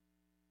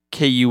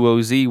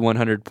KUOZ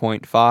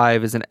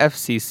 100.5 is an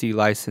FCC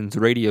licensed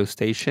radio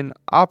station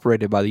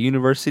operated by the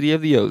University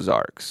of the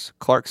Ozarks,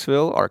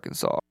 Clarksville,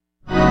 Arkansas.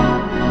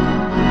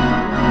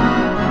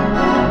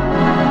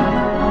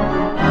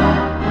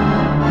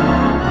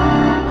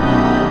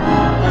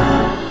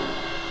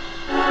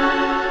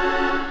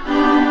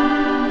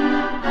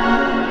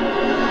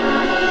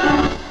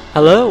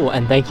 Hello,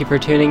 and thank you for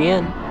tuning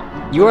in.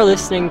 You are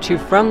listening to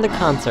From the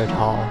Concert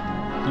Hall,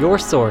 your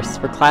source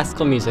for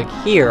classical music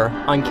here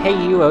on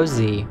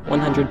KUOZ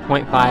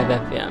 100.5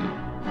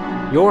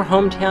 FM, your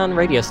hometown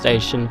radio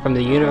station from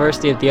the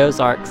University of the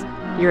Ozarks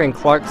here in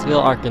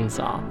Clarksville,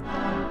 Arkansas.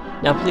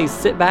 Now please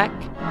sit back,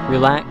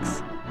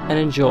 relax, and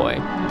enjoy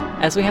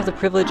as we have the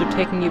privilege of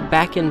taking you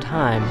back in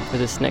time for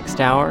this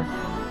next hour,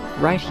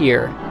 right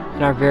here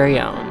in our very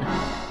own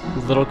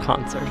little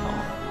concert hall.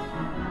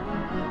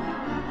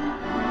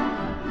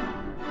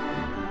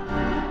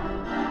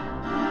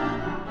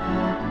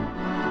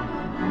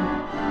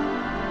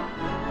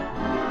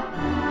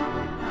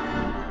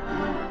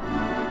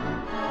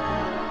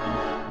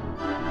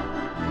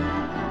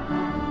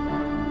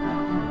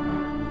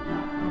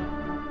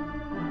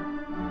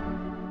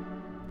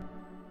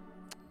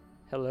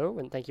 Hello,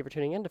 and thank you for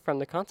tuning in to From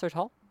the Concert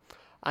Hall.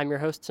 I'm your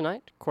host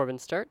tonight, Corbin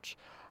Sturch.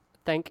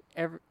 I'd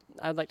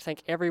like to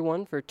thank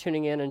everyone for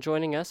tuning in and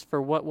joining us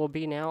for what will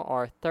be now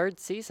our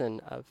third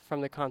season of From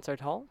the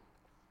Concert Hall.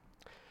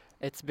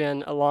 It's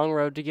been a long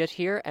road to get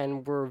here,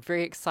 and we're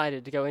very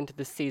excited to go into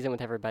this season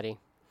with everybody.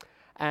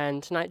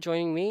 And tonight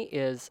joining me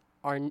is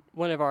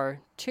one of our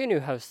two new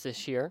hosts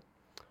this year.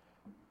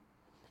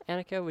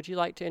 Annika, would you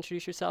like to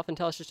introduce yourself and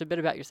tell us just a bit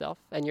about yourself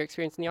and your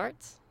experience in the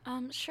arts?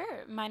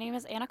 Sure. My name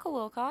is Annika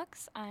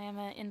Wilcox. I'm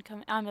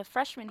a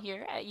freshman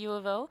here at U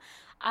of O.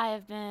 I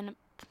have been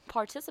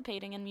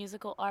participating in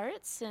musical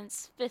arts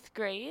since 5th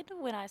grade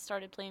when I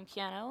started playing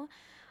piano.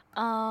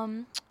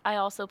 I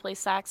also play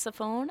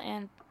saxophone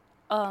and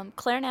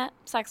clarinet,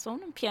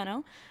 saxophone, and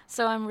piano.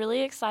 So I'm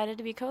really excited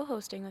to be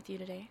co-hosting with you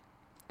today.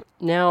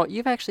 Now,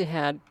 you've actually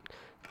had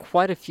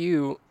quite a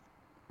few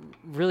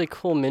really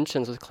cool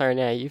mentions with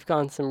clarinet. You've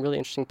gone some really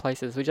interesting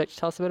places. Would you like to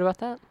tell us a bit about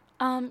that?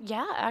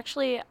 Yeah,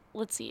 actually,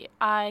 let's see.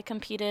 I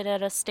competed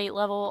at a state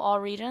level all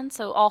region,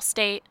 so all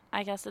state.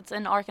 I guess it's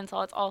in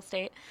Arkansas, it's all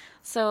state.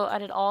 So I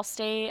did all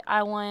state.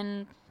 I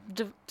won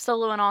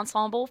solo and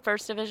ensemble,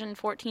 first division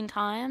 14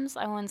 times.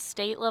 I won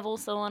state level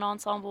solo and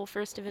ensemble,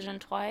 first division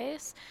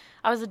twice.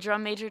 I was a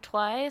drum major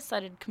twice. I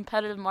did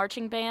competitive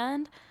marching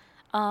band.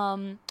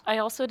 I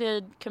also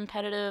did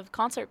competitive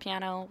concert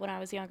piano when I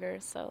was younger,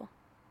 so.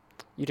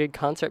 You did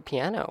concert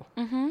piano?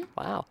 Mm-hmm.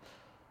 Wow.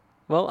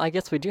 Well, I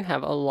guess we do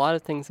have a lot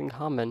of things in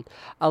common.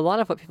 A lot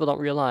of what people don't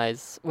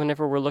realize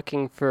whenever we're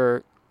looking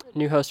for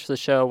new hosts for the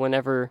show,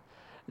 whenever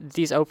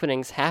these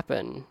openings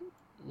happen,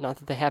 not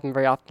that they happen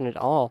very often at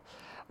all,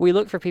 we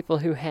look for people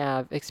who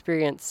have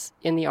experience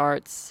in the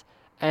arts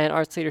and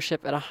arts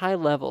leadership at a high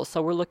level.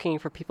 So we're looking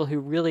for people who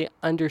really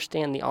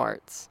understand the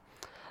arts.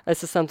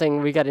 This is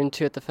something we got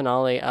into at the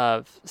finale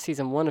of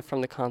season 1 of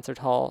From the Concert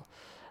Hall,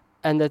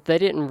 and that they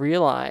didn't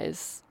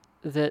realize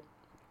that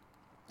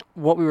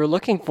what we were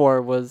looking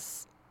for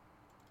was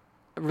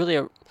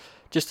really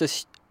just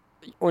this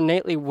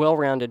ornately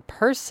well-rounded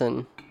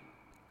person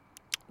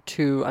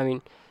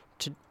to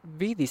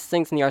be these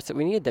things in the arts that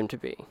we needed them to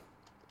be.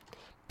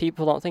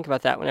 People don't think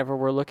about that whenever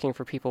we're looking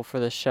for people for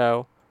this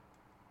show.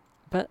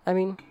 But,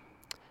 you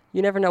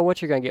never know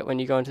what you're going to get when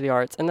you go into the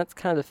arts, and that's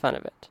kind of the fun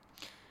of it.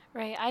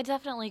 Right, I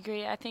definitely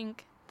agree. I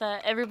think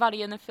that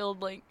everybody in the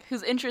field,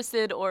 who's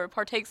interested or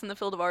partakes in the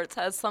field of arts,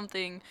 has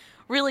something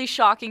really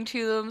shocking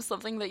to them,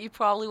 something that you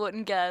probably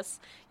wouldn't guess.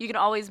 You can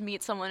always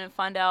meet someone and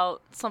find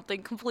out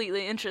something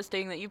completely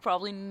interesting that you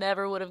probably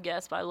never would have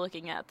guessed by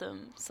looking at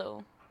them.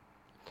 So,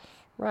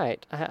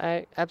 right,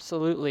 I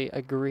absolutely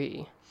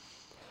agree.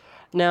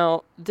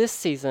 Now, this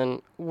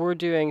season, we're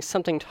doing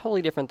something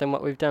totally different than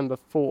what we've done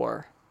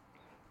before.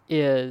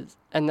 We're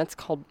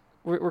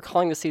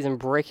calling the season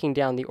Breaking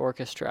Down the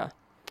Orchestra.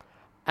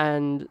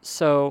 And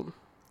so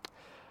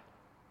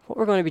what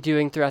we're going to be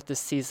doing throughout this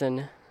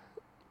season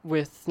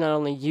with not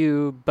only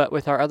you, but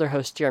with our other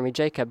host, Jeremy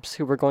Jacobs,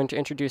 who we're going to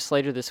introduce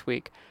later this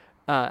week.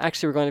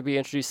 Actually, we're going to be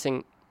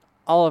introducing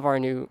all of our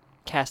new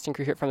cast and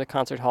crew here from the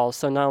concert hall.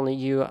 So not only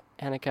you,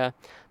 Annika,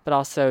 but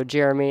also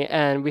Jeremy.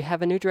 And we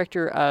have a new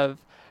director of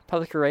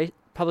public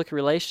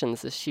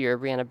relations this year,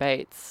 Brianna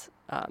Bates.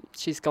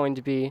 She's going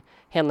to be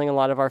handling a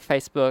lot of our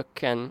Facebook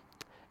and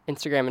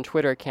Instagram and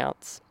Twitter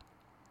accounts.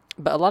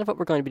 But a lot of what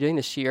we're going to be doing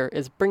this year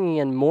is bringing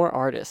in more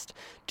artists,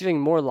 doing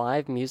more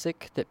live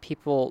music that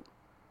people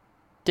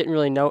didn't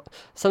really know,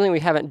 something we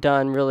haven't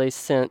done really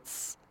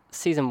since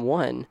season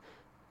 1.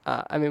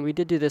 We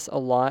did do this a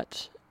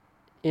lot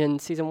in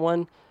season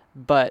 1,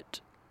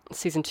 but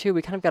season 2,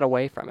 we kind of got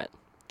away from it.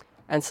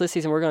 And so this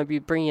season, we're going to be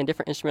bringing in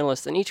different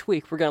instrumentalists, and each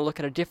week, we're going to look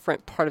at a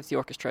different part of the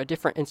orchestra, a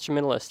different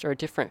instrumentalist, or a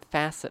different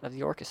facet of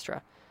the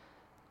orchestra.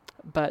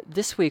 But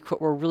this week, what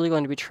we're really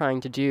going to be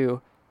trying to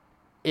do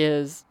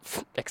is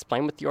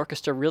explain what the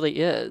orchestra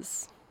really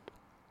is.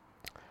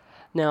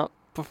 Now,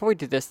 before we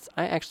do this,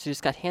 I actually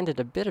just got handed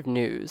a bit of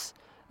news,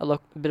 a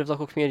bit of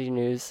local community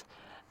news.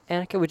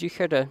 Annika, would you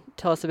care to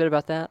tell us a bit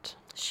about that?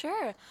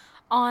 Sure.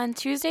 On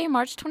Tuesday,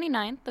 March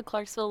 29th, the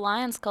Clarksville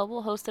Lions Club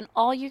will host an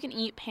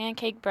all-you-can-eat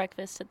pancake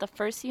breakfast at the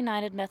First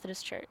United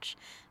Methodist Church.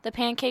 The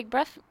pancake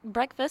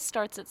breakfast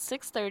starts at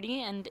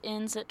 6:30 and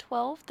ends at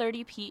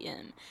 12:30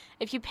 p.m.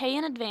 If you pay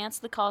in advance,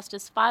 the cost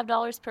is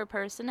 $5 per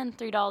person and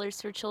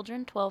 $3 for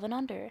children 12 and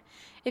under.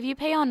 If you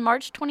pay on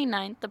March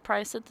 29th, the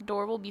price at the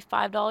door will be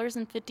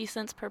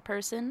 $5.50 per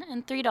person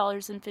and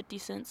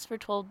 $3.50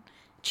 for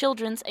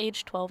children's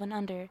age 12 and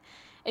under.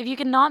 If you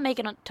cannot make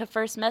it to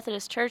First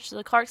Methodist Church,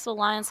 the Clarksville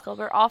Lions Club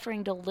are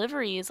offering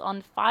deliveries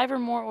on 5 or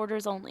more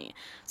orders only.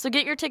 So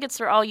get your tickets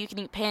for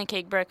all-you-can-eat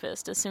pancake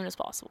breakfast as soon as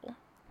possible.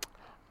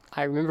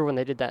 I remember when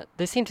they did that.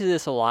 They seem to do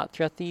this a lot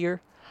throughout the year.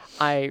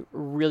 I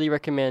really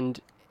recommend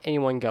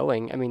anyone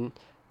going. I mean,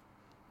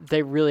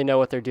 they really know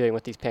what they're doing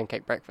with these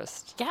pancake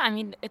breakfasts. Yeah, I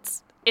mean,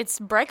 it's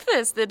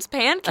breakfast. It's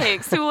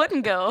pancakes. Who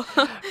wouldn't go?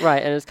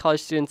 Right, and as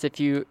college students,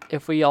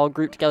 if we all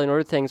group together and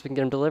order things, we can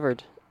get them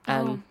delivered.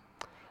 And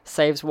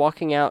saves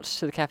walking out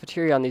to the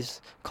cafeteria on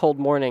these cold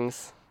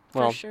mornings.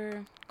 For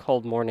sure.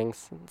 Cold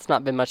mornings. It's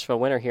not been much of a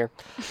winter here.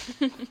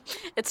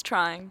 It's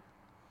trying.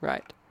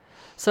 Right.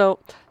 So,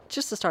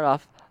 just to start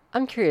off,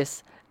 I'm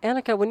curious,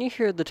 Annika, when you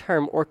hear the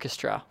term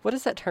orchestra, what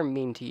does that term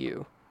mean to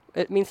you?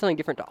 It means something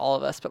different to all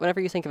of us, but whenever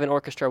you think of an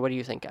orchestra, what do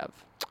you think of?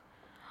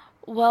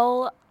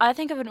 Well, I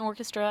think of an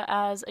orchestra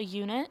as a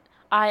unit.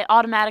 I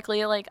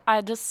automatically,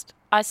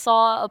 I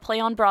saw a play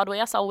on Broadway.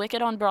 I saw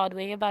Wicked on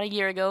Broadway about a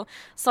year ago,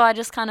 so I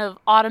just kind of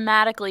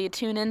automatically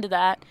tune into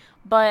that.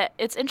 But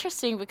it's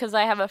interesting because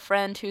I have a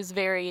friend who's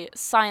very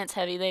science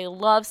heavy. They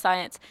love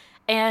science.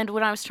 And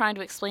when I was trying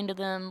to explain to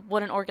them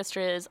what an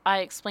orchestra is, I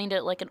explained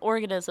it like an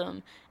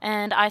organism.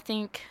 And I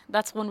think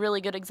that's one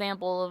really good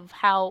example of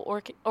how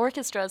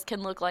orchestras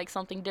can look like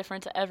something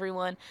different to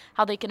everyone,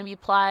 how they can be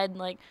applied.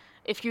 Like,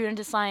 if you're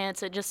into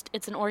science,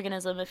 it's an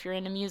organism. If you're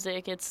into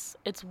music, it's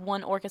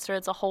one orchestra.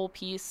 It's a whole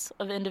piece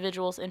of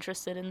individuals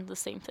interested in the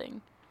same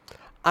thing.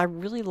 I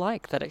really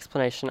like that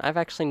explanation. I've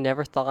actually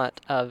never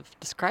thought of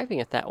describing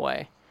it that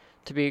way.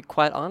 To be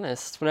quite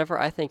honest, whenever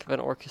I think of an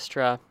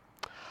orchestra,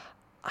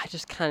 I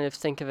just kind of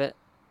think of it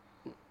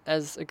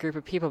as a group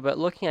of people, but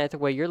looking at it the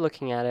way you're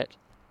looking at it,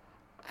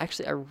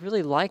 actually, I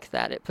really like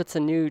that. It puts a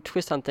new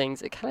twist on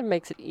things. It kind of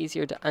makes it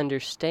easier to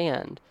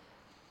understand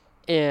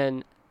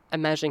in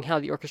imagining how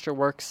the orchestra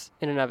works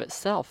in and of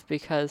itself,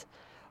 because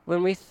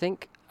when we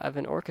think of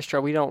an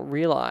orchestra, we don't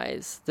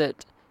realize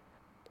that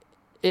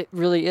it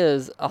really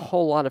is a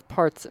whole lot of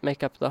parts that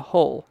make up the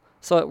whole.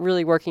 So it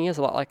really working is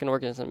a lot like an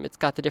organism. It's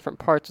got the different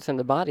parts within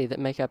the body that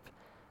make up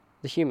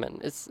the human.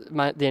 It's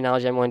the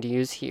analogy I'm going to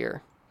use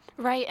here.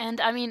 Right,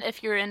 and I mean,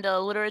 if you're into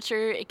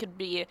literature, it could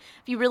be, if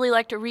you really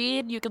like to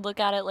read, you could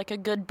look at it like a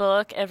good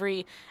book.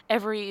 Every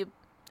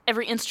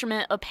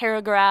instrument, a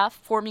paragraph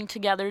forming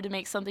together to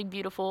make something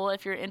beautiful.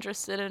 If you're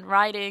interested in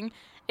writing,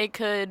 it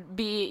could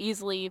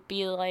easily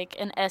be like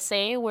an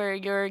essay where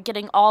you're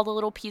getting all the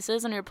little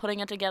pieces and you're putting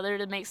it together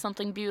to make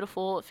something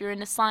beautiful. If you're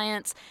into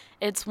science,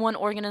 it's one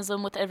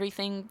organism with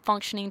everything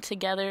functioning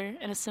together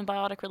in a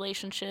symbiotic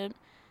relationship.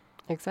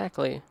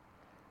 Exactly.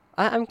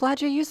 I'm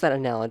glad you used that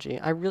analogy.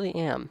 I really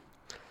am.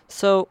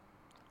 So,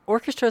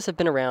 orchestras have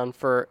been around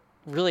for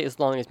really as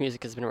long as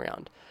music has been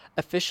around.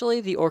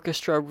 Officially, the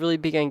orchestra really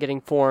began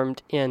getting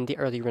formed in the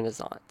early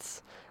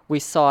Renaissance. We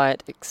saw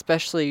it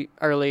especially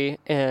early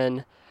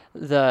in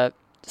the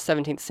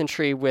 17th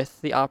century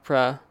with the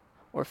opera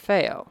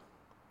Orfeo,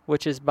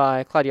 which is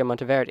by Claudio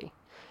Monteverdi.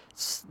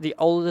 It's the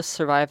oldest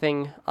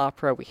surviving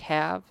opera we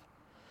have.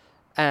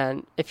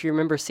 And if you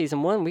remember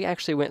season 1, we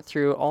actually went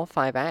through all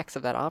 5 acts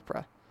of that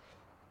opera.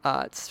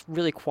 It's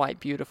really quite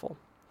beautiful.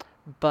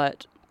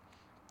 But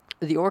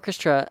the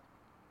orchestra,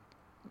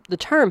 the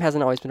term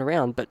hasn't always been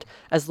around, but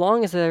as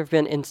long as there have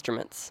been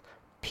instruments,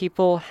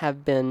 people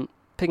have been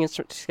putting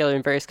instruments together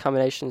in various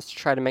combinations to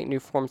try to make new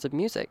forms of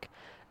music.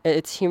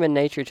 It's human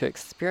nature to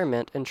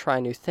experiment and try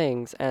new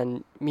things,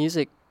 and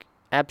music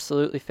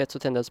absolutely fits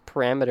within those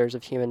parameters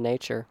of human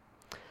nature.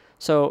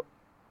 So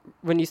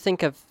when you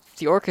think of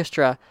the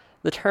orchestra,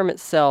 the term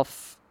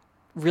itself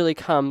really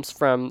comes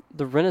from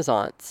the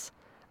Renaissance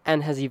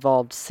and has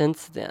evolved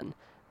since then.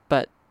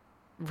 But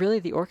really,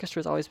 the orchestra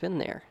has always been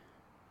there.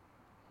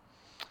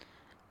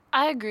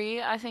 I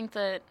agree. I think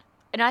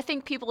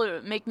people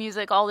who make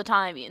music all the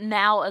time,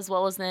 now as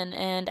well as then,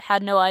 and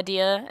had no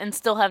idea, and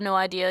still have no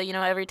idea. You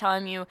know, every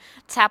time you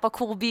tap a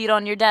cool beat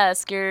on your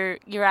desk, you're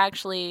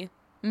actually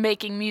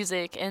making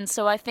music. And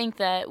so I think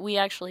that we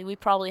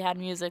probably had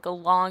music a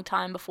long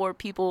time before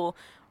people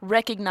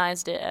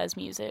recognized it as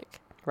music.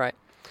 Right.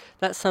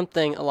 That's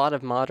something a lot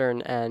of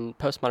modern and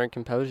postmodern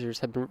composers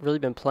have really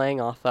been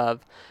playing off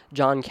of.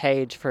 John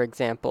Cage, for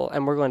example,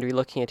 and we're going to be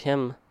looking at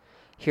him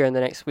here in the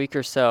next week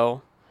or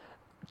so,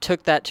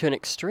 took that to an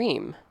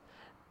extreme,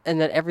 and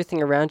that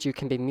everything around you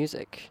can be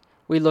music.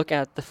 We look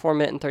at the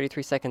 4-minute and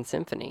 33-second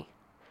symphony.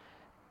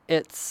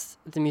 It's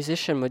the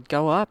musician would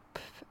go up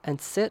and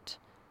sit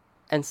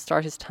and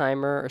start his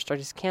timer or start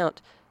his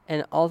count,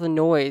 and all the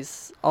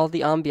noise, all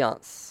the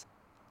ambiance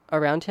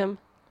around him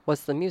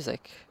was the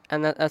music.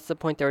 And that's the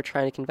point they were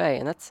trying to convey.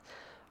 And that's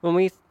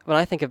when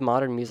I think of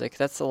modern music,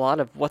 that's a lot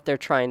of what they're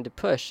trying to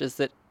push, is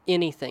that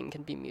anything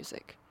can be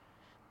music.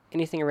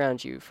 Anything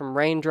around you, from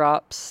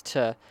raindrops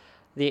to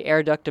the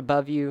air duct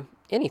above you,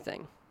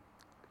 anything.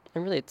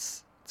 And really,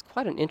 it's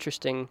quite an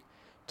interesting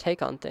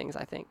take on things,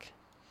 I think.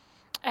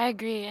 I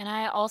agree, and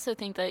I also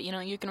think that,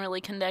 you can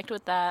really connect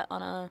with that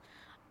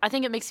I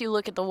think it makes you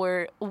look at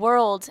the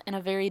world in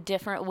a very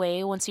different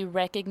way once you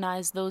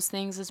recognize those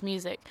things as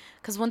music.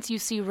 Because once you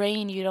see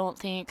rain, you don't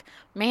think,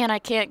 man, I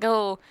can't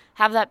go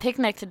have that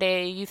picnic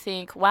today. You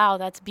think, wow,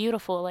 that's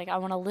beautiful. Like, I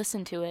want to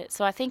listen to it.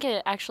 So I think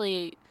it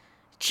actually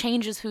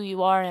changes who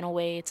you are in a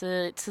way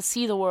to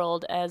see the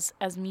world as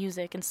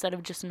music instead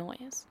of just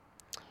noise.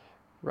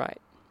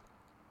 Right.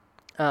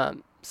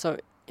 So,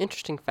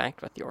 interesting fact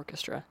about the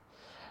orchestra.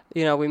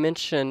 We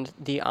mentioned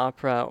the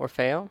opera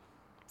Orfeo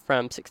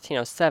from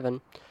 1607.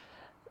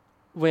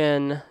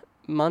 When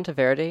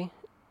Monteverdi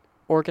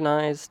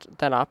organized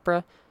that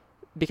opera,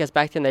 because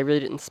back then they really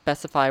didn't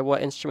specify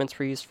what instruments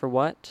were used for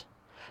what,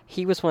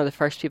 he was one of the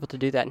first people to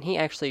do that, and he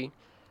actually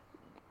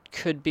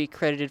could be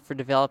credited for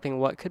developing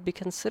what could be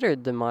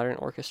considered the modern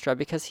orchestra,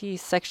 because he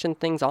sectioned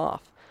things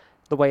off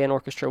the way an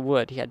orchestra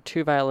would. He had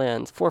 2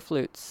 violins, 4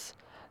 flutes,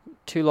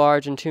 2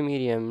 large and 2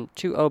 medium,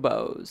 2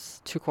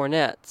 oboes, 2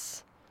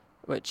 cornets,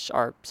 which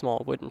are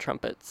small wooden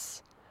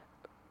trumpets,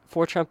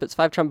 4 trumpets,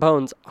 5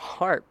 trombones, a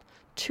harp,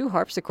 2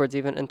 harpsichords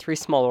even, and 3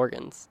 small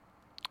organs.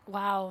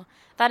 Wow.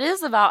 That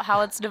is about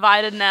how it's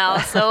divided now,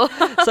 so...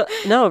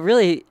 No,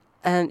 really,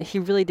 and he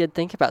really did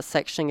think about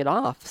sectioning it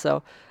off.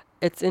 So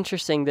it's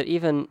interesting that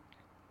even,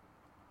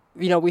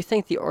 we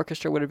think the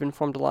orchestra would have been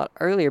formed a lot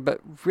earlier, but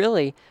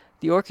really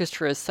the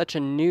orchestra is such a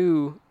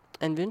new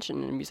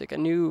invention in music, a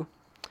new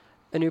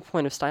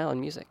point of style in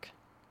music.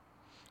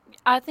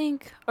 I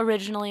think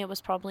originally it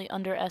was probably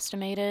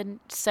underestimated,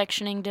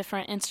 sectioning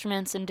different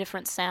instruments and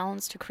different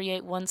sounds to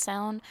create one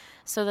sound.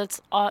 So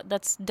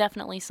that's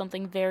definitely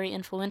something very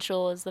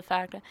influential, is the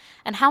fact,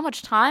 and how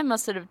much time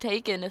must it have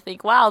taken to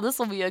think, wow, this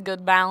will be a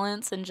good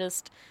balance, and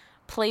just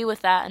play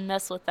with that and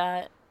mess with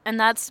that. And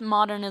that's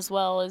modern as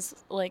well, as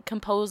like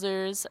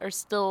composers are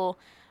still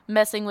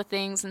messing with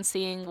things and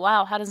seeing,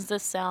 wow, how does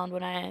this sound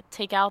when I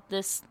take out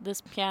this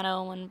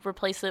piano and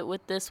replace it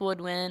with this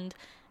woodwind,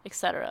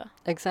 etc.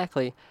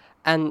 Exactly.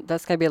 And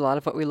that's going to be a lot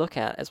of what we look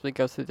at as we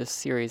go through this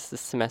series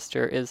this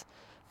semester, is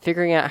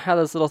figuring out how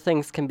those little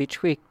things can be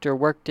tweaked or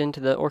worked into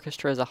the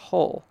orchestra as a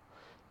whole.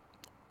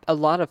 A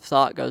lot of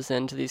thought goes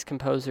into these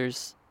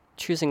composers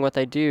choosing what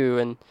they do,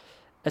 and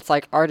it's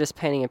like artists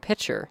painting a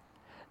picture.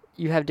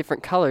 You have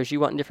different colors you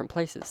want in different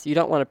places. You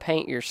don't want to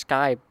paint your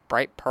sky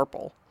bright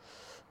purple.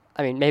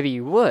 I mean, maybe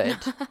you would,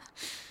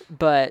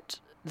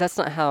 but that's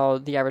not how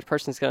the average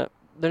person's they're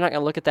not going to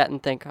look at that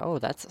and think, oh,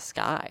 that's a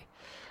sky.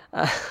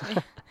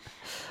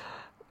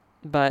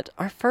 But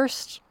our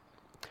first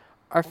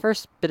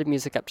bit of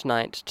music up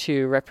tonight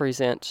to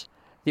represent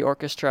the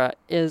orchestra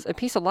is a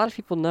piece a lot of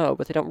people know,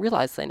 but they don't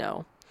realize they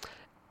know.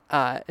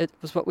 It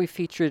was what we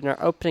featured in our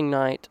opening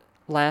night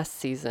last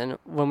season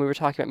when we were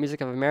talking about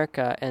Music of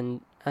America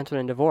and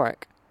Antonin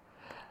Dvorak.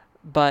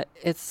 But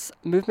it's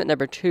movement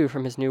number 2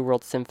 from his New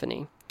World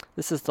Symphony.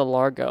 This is the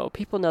Largo.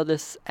 People know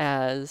this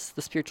as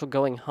the spiritual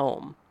going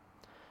home.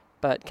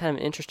 But kind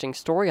of an interesting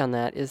story on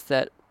that is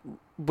that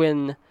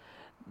when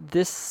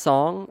this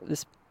song,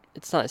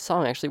 it's not a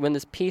song actually, when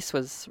this piece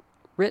was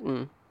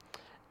written,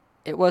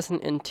 it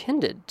wasn't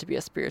intended to be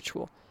a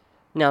spiritual.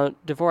 Now,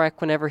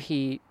 Dvorak, whenever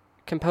he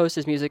composed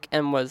his music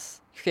and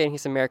was creating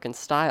his American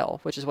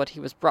style, which is what he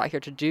was brought here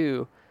to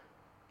do,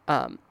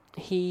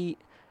 he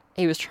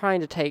was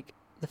trying to take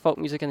the folk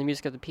music and the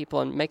music of the people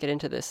and make it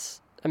into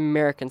this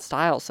American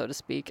style, so to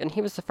speak, and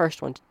he was the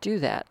first one to do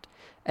that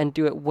and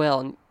do it well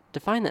and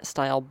define that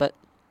style. But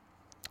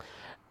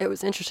it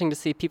was interesting to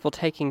see people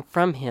taking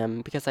from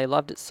him because they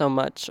loved it so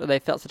much, or they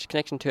felt such a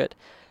connection to it,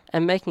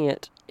 and making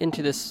it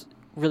into this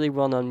really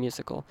well-known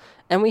musical.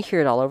 And we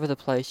hear it all over the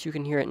place. You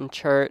can hear it in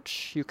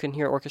church. You can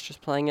hear orchestras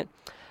playing it.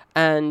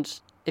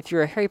 And if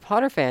you're a Harry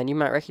Potter fan, you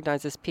might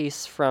recognize this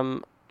piece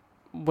from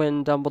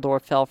when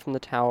Dumbledore fell from the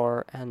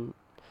tower and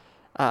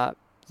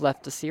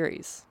left the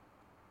series.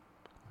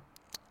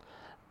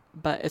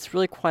 But it's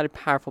really quite a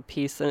powerful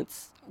piece, and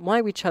it's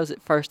why we chose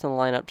it first in the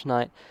lineup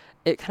tonight.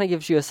 It kind of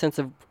gives you a sense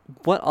of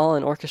what all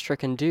an orchestra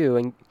can do,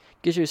 and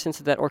gives you a sense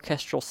of that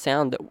orchestral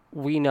sound that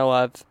we know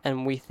of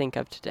and we think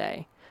of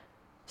today.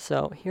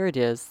 So here it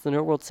is, the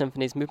New World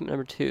Symphony's movement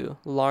number 2,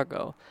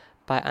 Largo,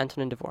 by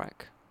Antonin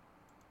Dvorak.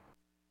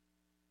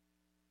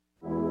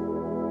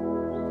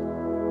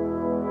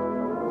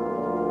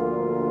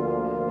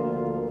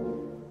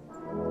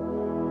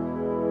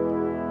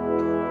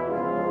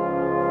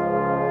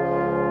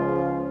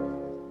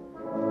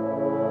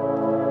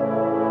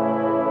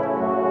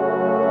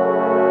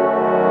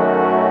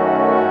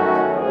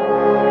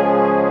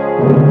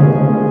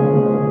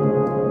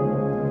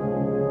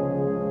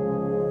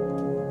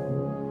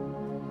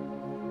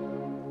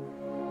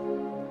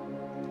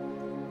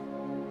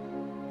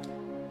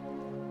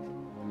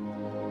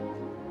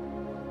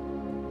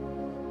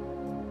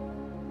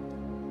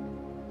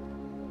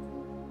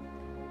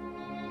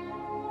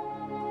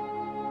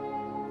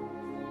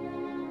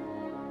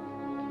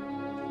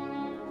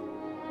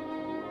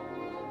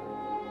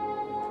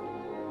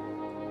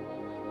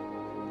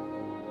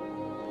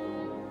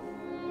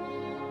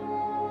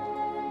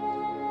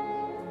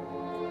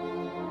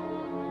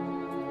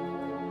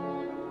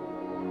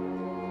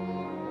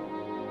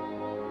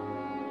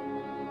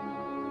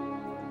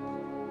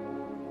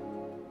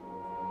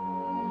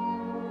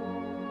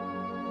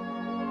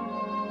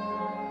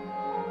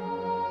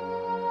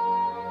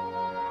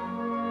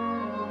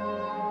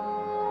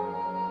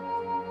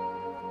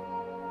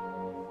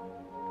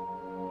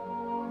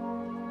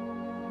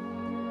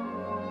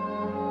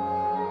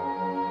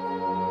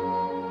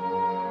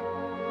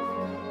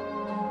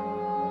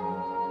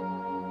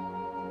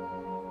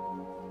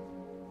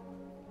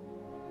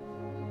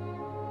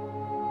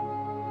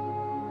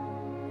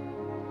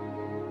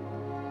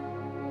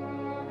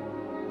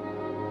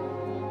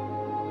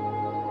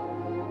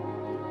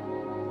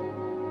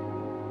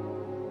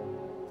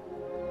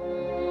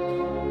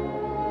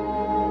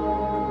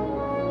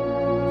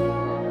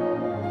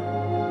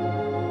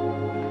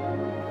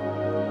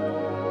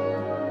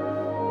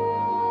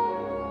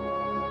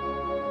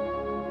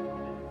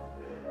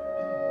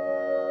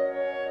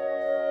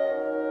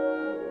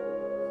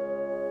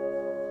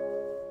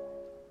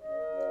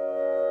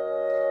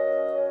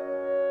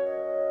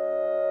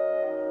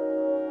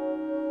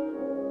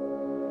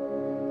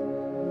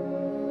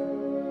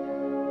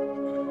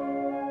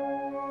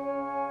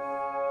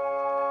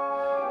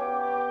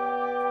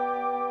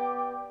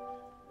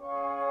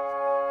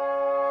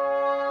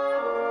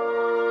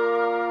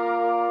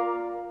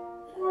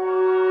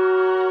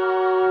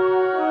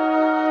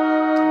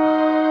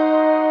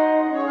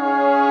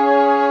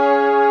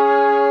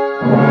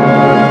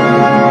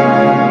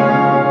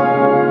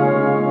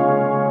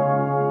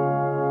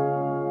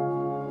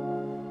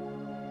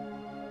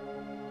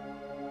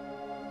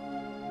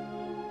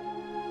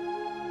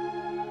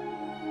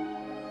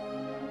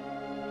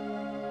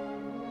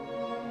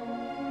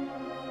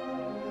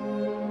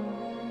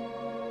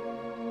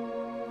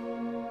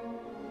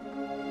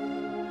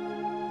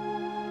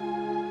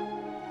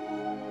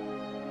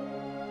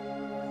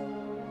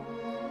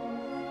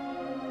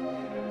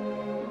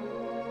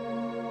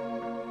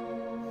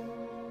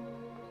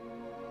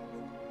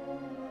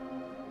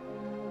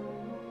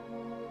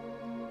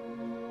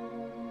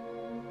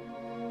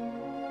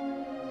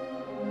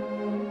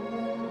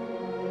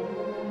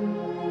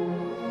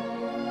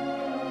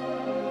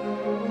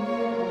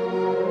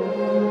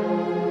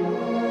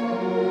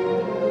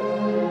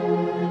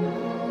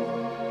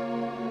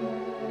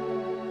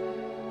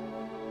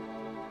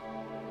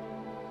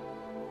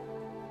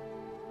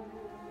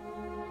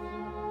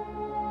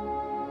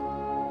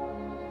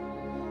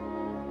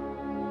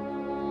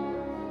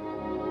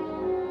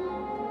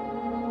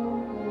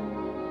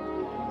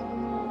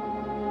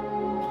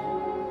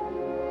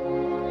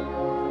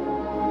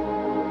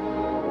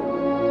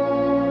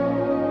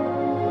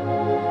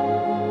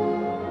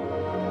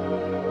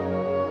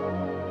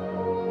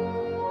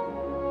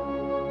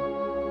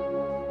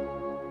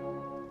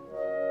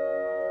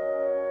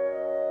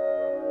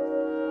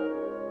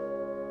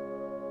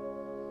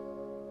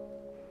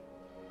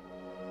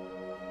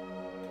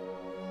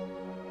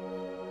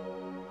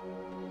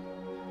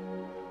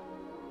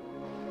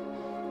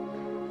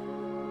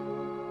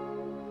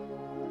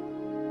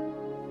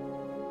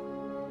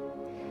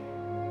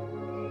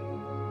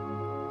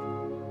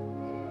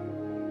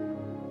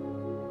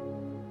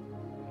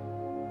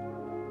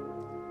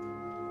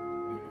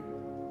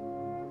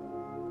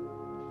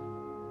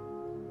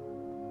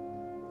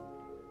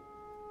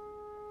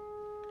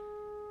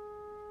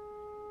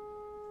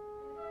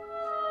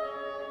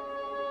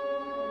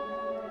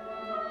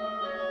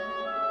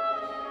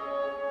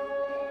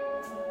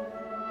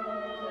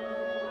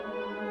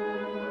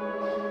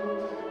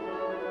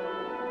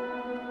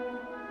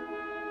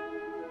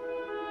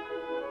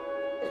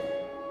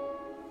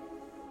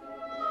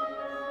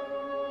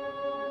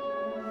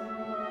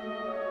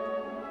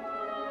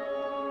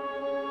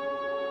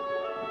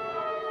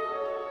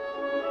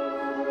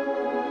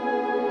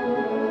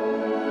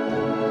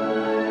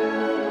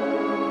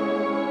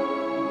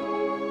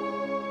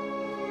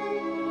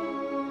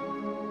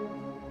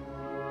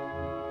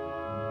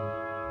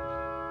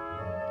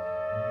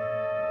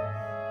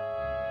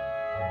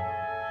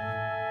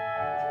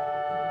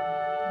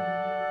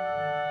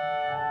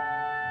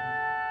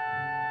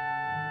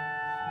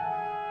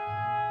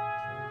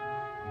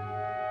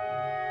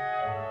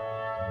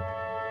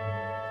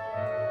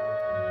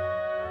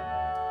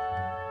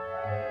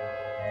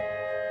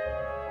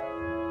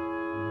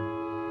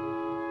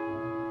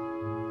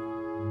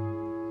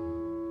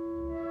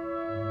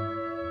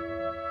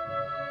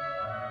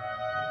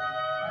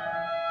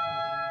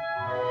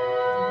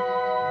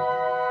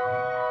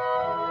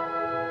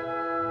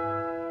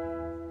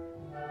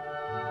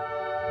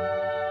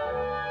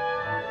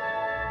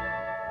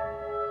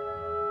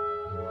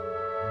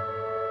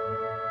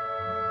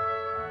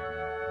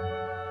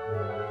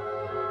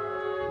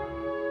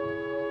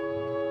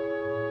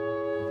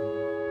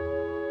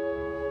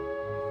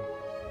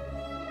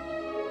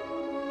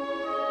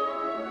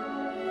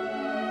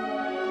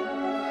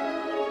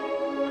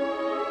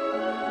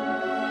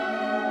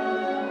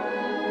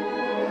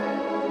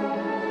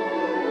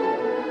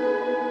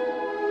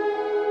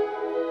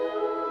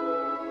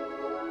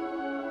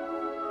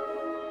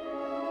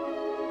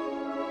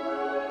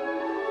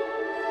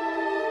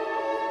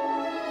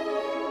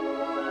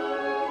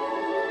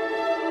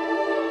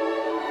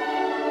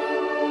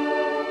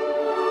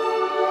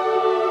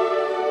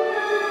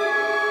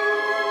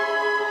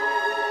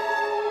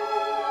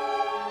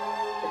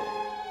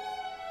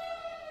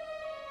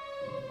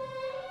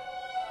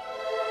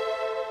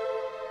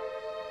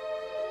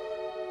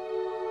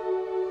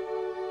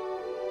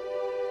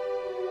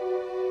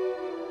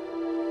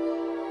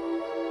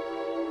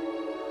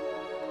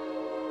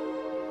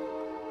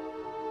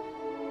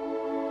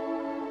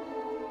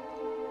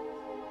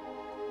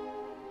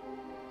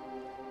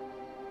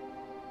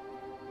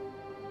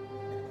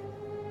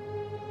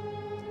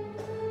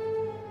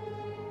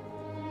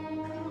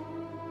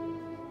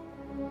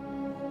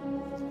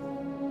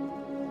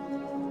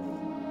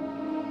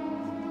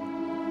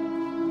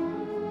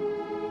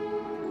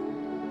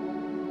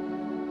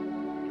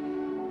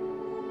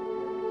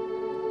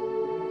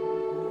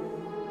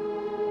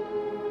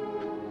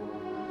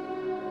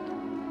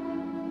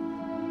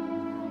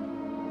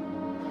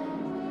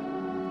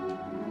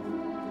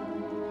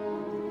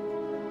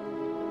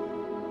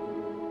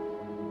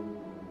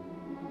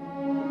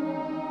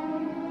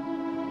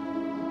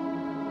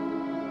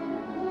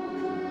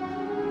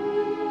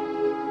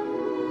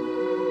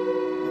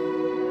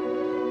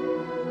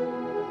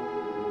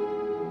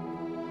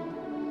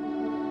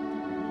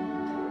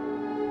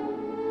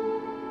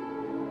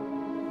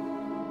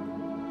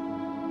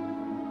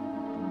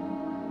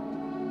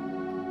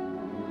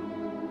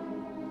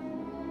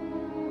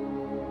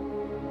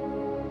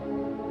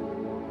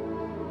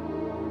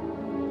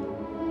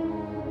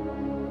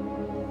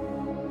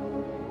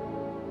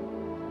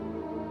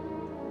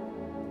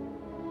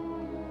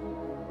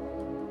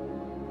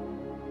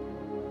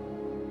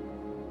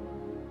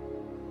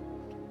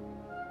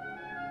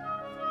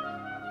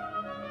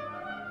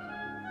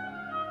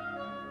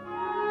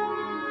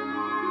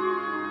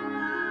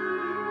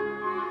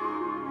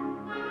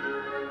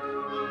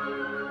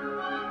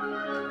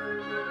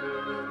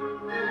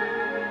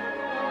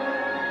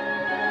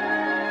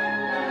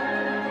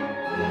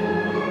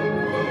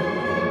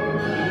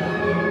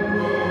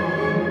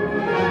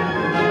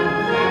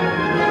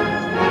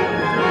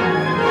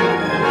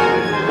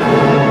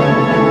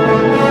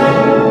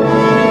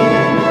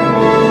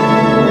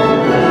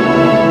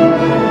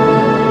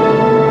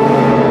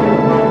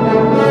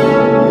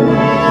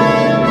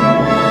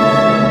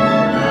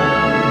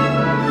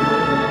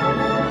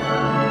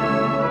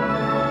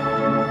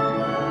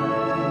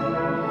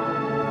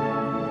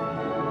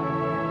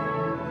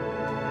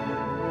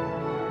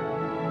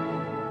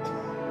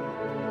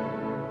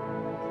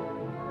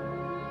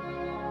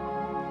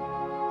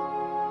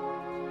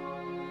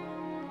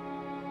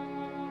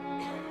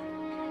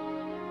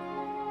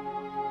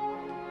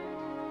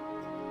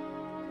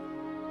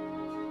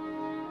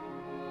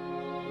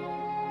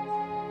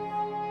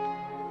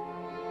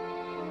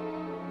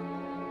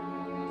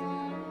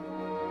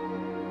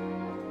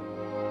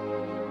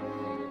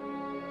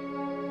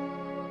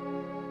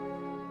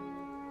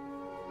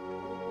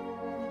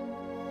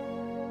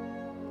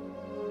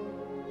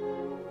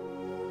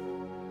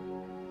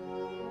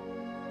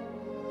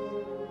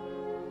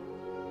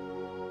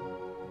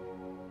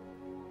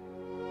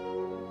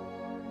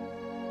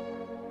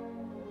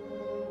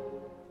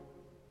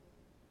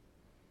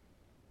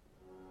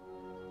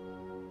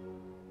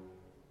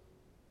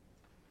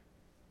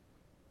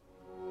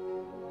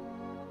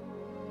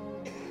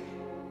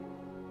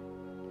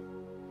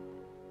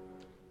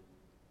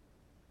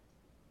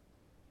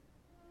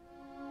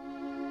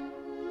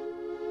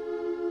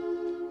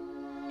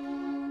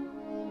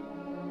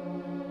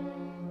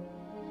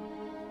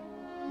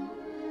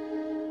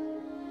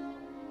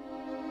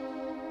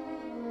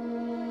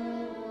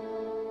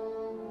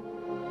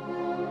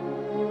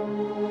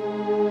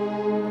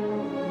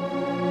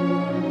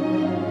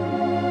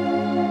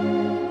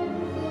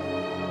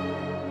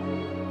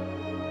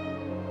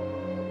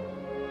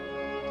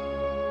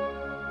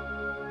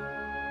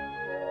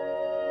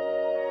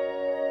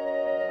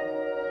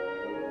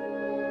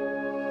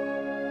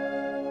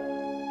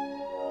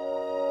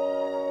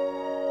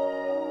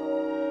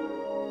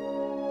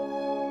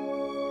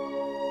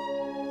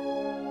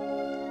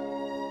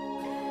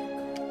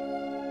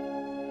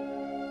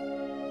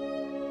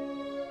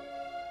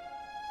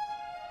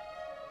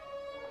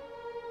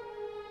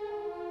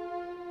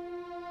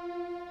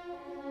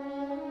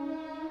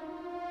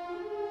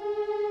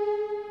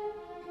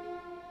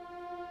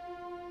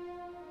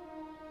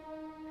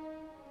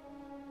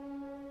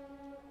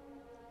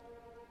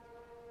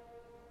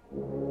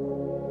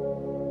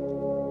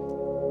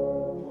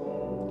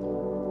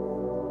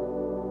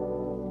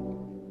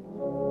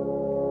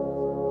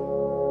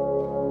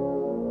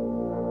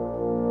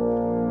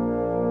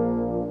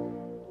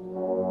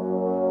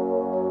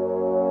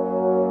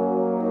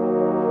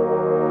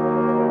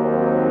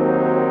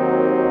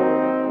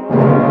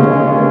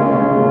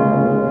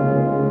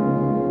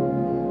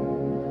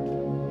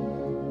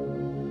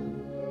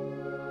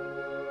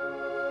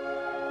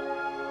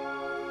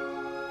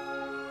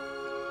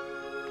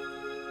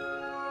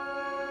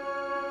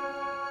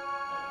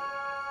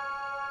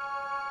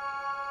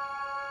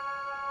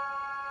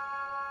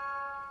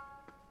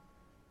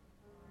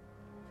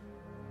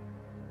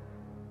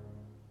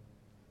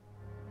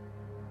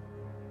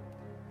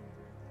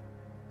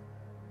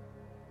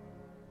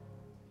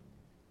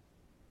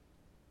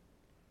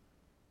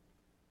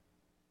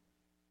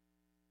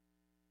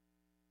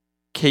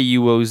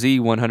 KUOZ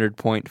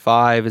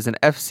 100.5 is an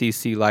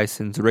FCC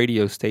licensed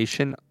radio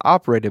station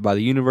operated by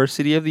the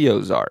University of the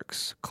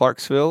Ozarks,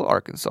 Clarksville,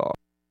 Arkansas.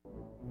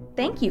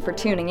 Thank you for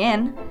tuning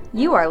in.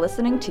 You are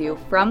listening to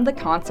From the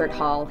Concert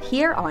Hall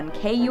here on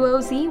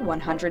KUOZ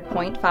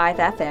 100.5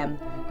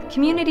 FM,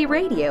 community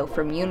radio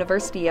from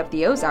University of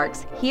the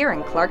Ozarks here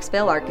in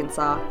Clarksville,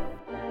 Arkansas.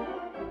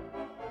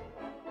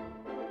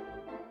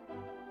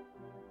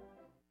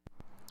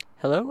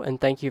 Hello, and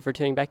thank you for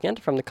tuning back in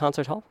From the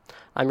Concert Hall.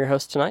 I'm your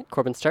host tonight,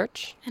 Corbin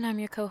Sturch. And I'm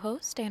your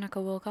co-host,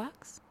 Danica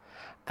Wilcox.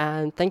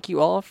 And thank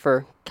you all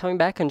for coming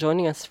back and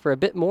joining us for a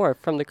bit more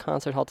From the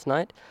Concert Hall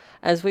tonight,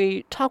 as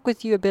we talk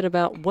with you a bit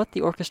about what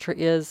the orchestra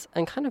is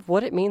and kind of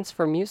what it means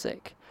for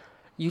music.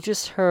 You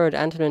just heard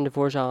Antonin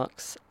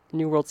Dvorak's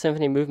New World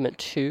Symphony Movement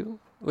 2,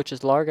 which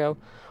is Largo,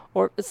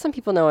 or as some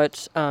people know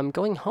it,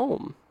 Going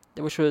Home,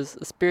 which was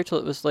a spiritual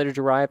that was later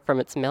derived from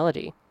its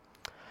melody.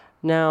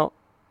 Now,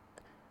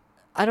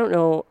 I don't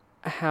know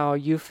how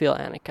you feel,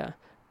 Annika,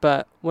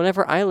 but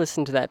whenever I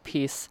listen to that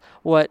piece,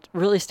 what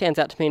really stands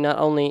out to me not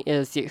only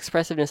is the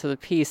expressiveness of the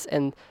piece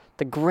and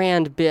the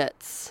grand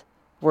bits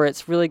where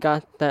it's really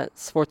got that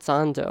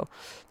sforzando,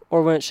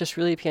 or when it's just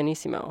really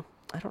pianissimo.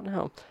 I don't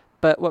know.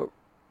 But what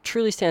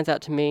truly stands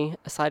out to me,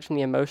 aside from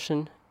the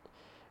emotion,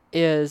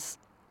 is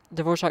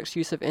Dvorak's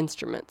use of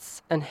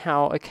instruments and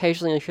how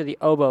occasionally you hear the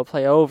oboe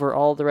play over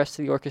all the rest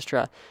of the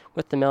orchestra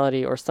with the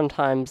melody, or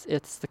sometimes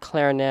it's the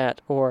clarinet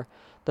or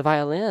the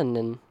violin,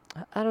 and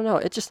I don't know.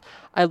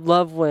 I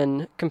love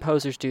when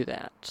composers do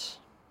that.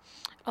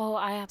 Oh,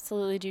 I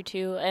absolutely do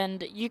too.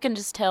 And you can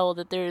just tell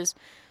that there's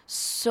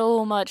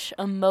so much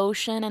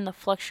emotion in the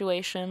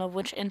fluctuation of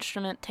which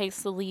instrument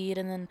takes the lead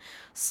and then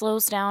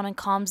slows down and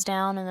calms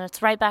down, and then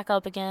it's right back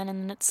up again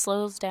and then it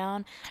slows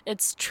down.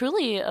 It's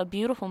truly a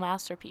beautiful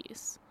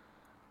masterpiece.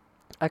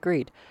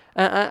 Agreed.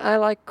 I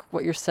like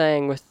what you're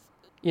saying with,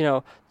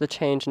 the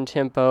change in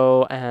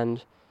tempo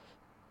and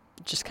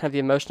just kind of the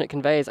emotion it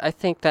conveys. I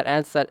think that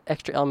adds that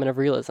extra element of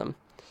realism.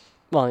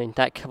 Well, I mean,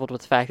 that coupled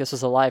with the fact this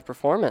was a live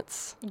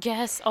performance.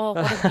 Yes. Oh,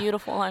 what a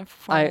beautiful live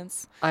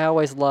performance. I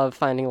always love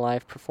finding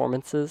live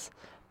performances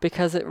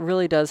because it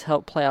really does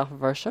help play off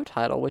of our show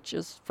title, which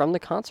is From the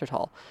Concert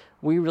Hall.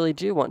 We really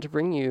do want to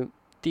bring you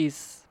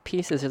these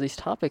pieces or these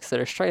topics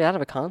that are straight out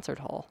of a concert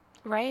hall.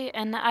 Right,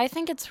 and I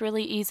think it's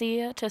really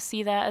easy to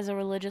see that as a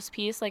religious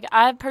piece. Like,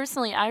 I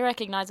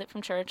recognize it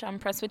from church. I'm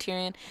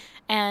Presbyterian,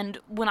 and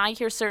when I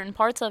hear certain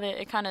parts of it,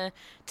 it kind of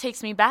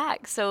takes me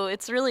back. So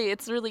it's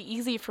really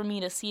easy for me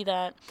to see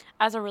that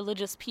as a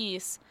religious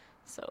piece.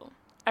 So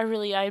I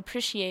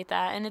appreciate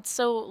that, and it's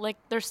so, like,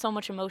 there's so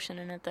much emotion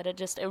in it that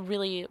it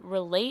really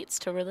relates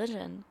to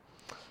religion.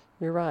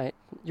 You're right.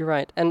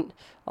 And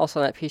also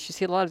in that piece, you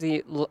see a lot of the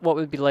what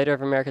would be later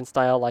of American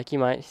style, like you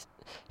might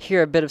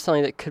hear a bit of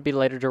something that could be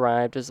later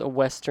derived as a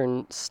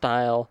Western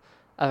style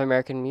of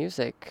American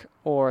music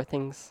or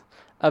things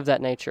of that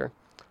nature.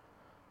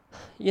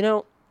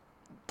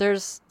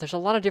 There's a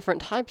lot of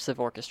different types of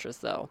orchestras,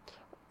 though.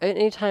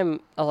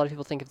 Anytime a lot of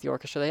people think of the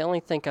orchestra, they only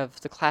think of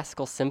the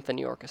classical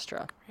symphony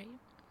orchestra. Right.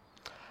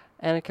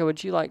 Annika,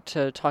 would you like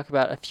to talk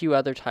about a few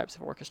other types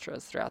of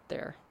orchestras that are out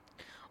there?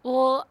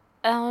 Well,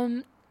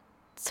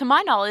 to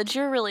my knowledge,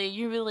 you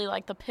really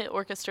like the pit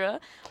orchestra,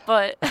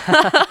 but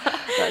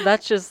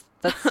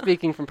That's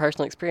speaking from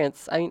personal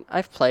experience. I mean,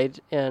 I've played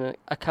in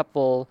a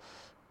couple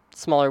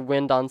smaller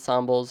wind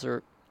ensembles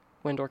or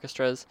wind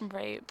orchestras.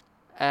 Right.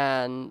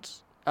 And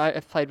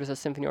I've played with a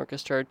symphony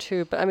orchestra or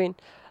two, but I mean,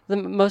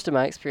 most of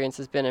my experience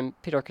has been in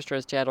pit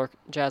orchestras,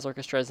 jazz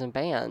orchestras, and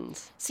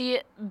bands. See,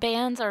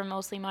 bands are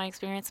mostly my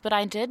experience, but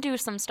I did do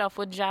some stuff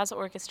with jazz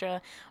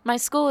orchestra. My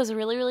school was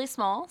really, really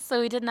small, so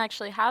we didn't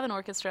actually have an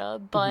orchestra,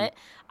 but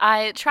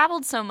I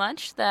traveled so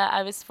much that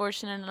I was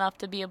fortunate enough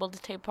to be able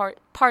to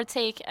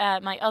partake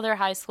at my other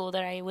high school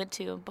that I went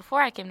to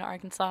before I came to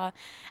Arkansas,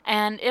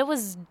 and it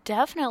was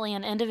definitely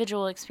an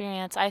individual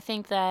experience. I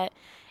think that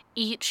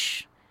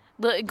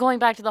going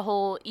back to the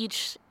whole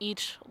each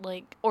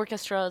like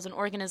orchestra is an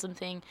organism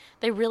thing,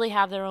 they really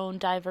have their own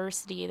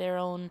diversity, their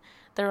own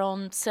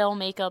cell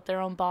makeup, their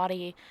own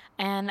body,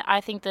 and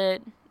I think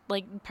that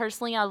Like,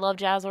 personally, I love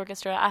jazz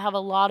orchestra. I have a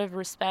lot of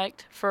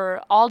respect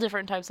for all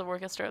different types of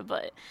orchestra,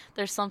 but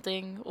there's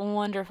something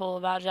wonderful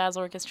about jazz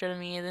orchestra to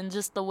me, and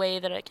just the way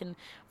that it can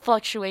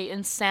fluctuate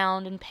in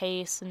sound and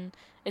pace, and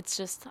it's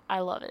just,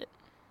 I love it.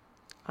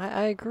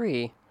 I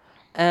agree.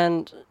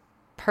 And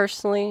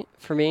personally,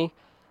 for me,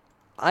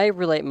 I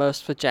relate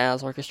most with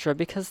jazz orchestra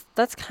because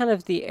that's kind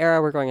of the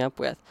era we're growing up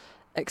with,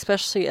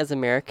 especially as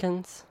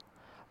Americans.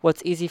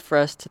 What's easy for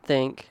us to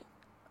think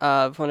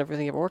of whenever we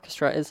think of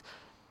orchestra is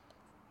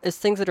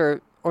things that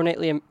are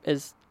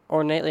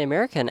ornately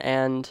American,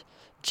 and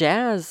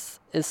jazz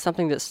is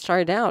something that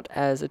started out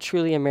as a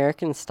truly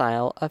American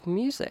style of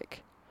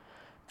music.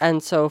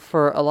 And so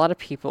for a lot of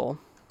people,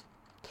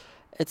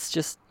 it's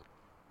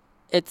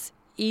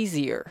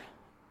easier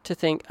to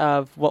think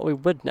of what we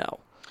would know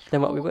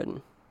than what we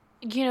wouldn't.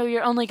 You know,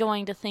 you're only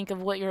going to think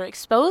of what you're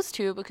exposed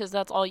to because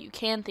that's all you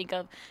can think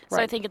of. So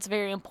I think it's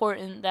very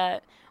important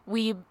that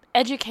we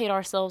educate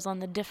ourselves on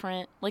the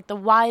different, like the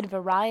wide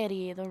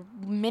variety, the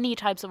many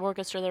types of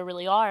orchestra there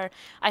really are.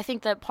 I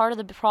think that part of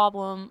the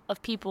problem of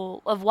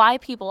why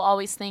people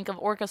always think of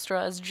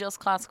orchestra as just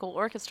classical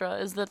orchestra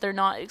is that they're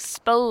not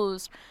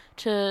exposed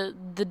to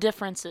the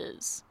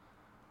differences.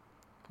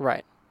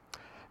 Right.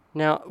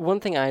 Now, one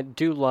thing I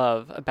do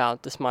love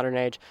about this modern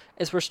age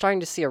is we're starting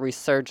to see a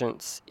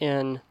resurgence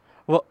in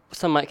what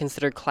some might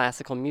consider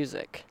classical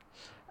music.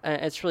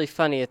 It's really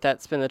funny that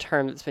that's been the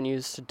term that's been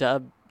used to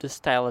dub this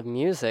style of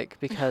music,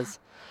 because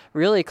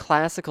really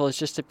classical is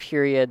just a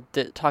period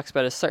that talks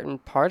about a certain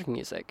part of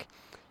music.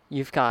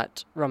 You've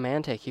got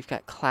romantic, you've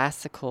got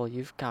classical,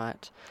 you've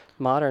got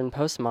modern,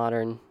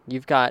 postmodern,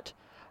 you've got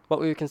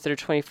what we would consider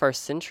 21st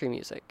century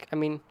music. I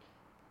mean,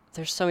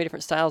 there's so many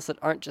different styles that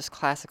aren't just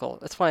classical.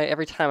 That's why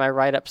every time I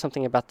write up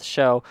something about the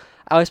show,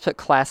 I always put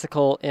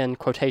classical in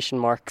quotation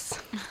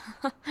marks.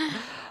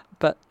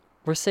 But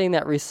we're seeing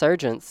that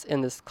resurgence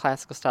in this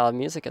classical style of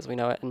music as we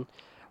know it, and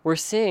we're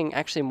seeing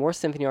actually more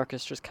symphony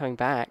orchestras coming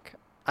back.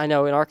 I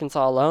know in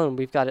Arkansas alone,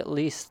 we've got at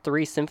least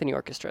 3 symphony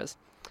orchestras.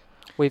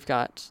 We've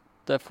got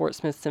the Fort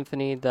Smith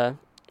Symphony, the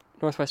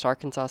Northwest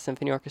Arkansas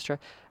Symphony Orchestra,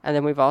 and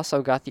then we've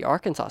also got the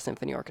Arkansas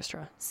Symphony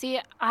Orchestra. See,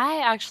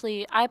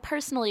 I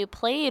personally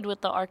played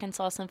with the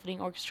Arkansas Symphony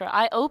Orchestra.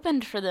 I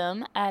opened for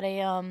them at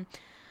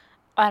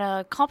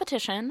a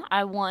competition.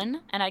 I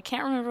won, and I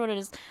can't remember what it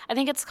is. I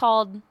think it's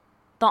called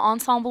the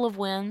Ensemble of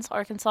Winds,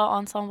 Arkansas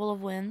Ensemble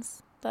of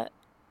Winds.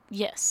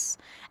 Yes.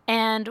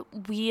 And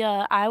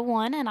I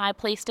won, and I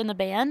placed in the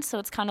band, so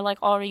it's kind of like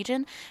all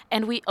region.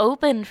 And we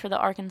opened for the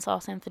Arkansas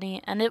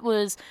Symphony, and it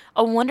was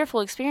a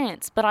wonderful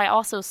experience. But I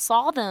also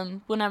saw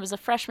them when I was a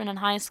freshman in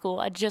high school.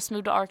 I just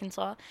moved to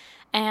Arkansas,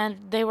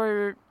 and it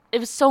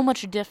was so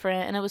much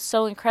different, and it was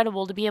so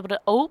incredible to be able to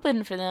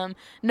open for them,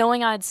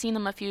 knowing I had seen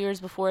them a few years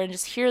before, and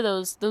just hear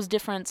those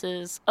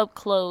differences up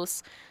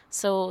close.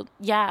 So,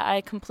 yeah,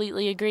 I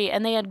completely agree.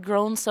 And they had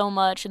grown so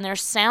much, and their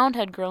sound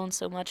had grown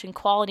so much in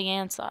quality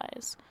and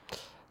size.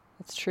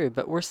 That's true,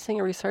 but we're seeing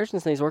a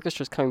resurgence in these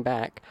orchestras coming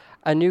back.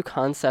 A new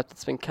concept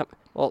that's been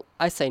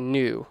I say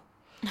new.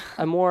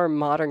 A more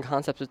modern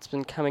concept that's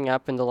been coming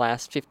up in the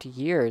last 50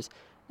 years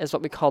is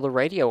what we call the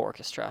radio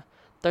orchestra.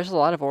 There's a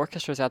lot of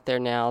orchestras out there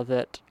now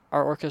that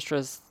are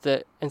orchestras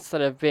that,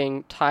 instead of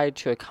being tied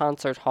to a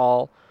concert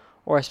hall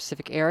or a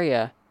specific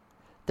area,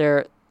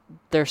 their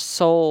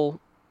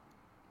sole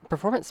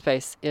performance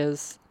space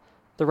is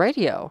the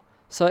radio.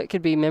 So it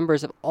could be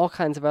members of all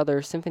kinds of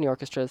other symphony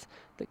orchestras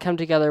that come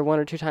together 1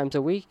 or 2 times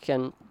a week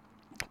and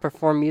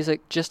perform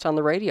music just on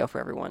the radio for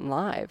everyone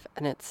live.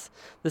 And it's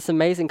this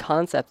amazing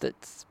concept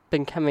that's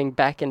been coming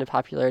back into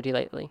popularity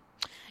lately.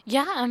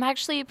 Yeah, I'm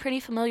actually pretty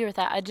familiar with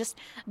that.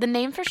 The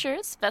name for sure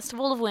is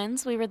Festival of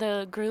Winds. We were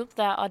the group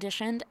that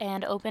auditioned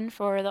and opened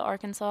for the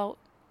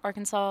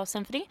Arkansas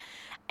Symphony.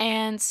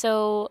 And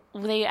so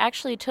they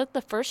actually took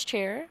the first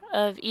chair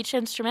of each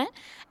instrument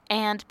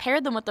and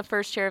paired them with the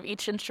first chair of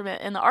each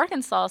instrument in the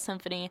Arkansas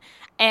Symphony.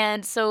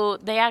 And so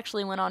they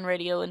actually went on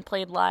radio and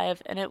played live,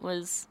 and it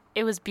was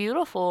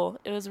beautiful.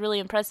 It was really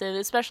impressive,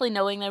 especially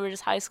knowing they were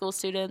just high school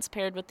students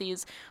paired with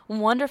these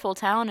wonderful,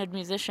 talented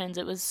musicians.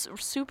 It was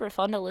super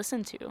fun to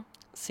listen to.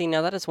 See,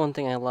 now that is one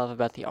thing I love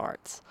about the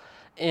arts.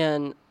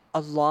 In a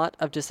lot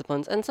of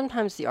disciplines, and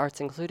sometimes the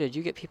arts included,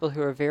 you get people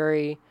who are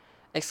very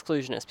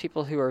exclusionist,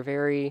 people who are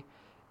very,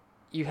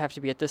 you have to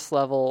be at this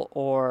level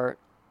or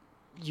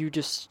you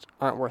just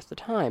aren't worth the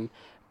time.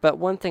 But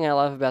one thing I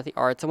love about the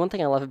arts, and one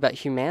thing I love about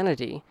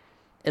humanity,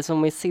 is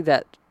when we see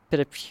that bit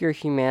of pure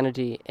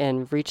humanity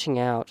in reaching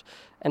out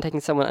and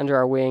taking someone under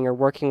our wing or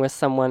working with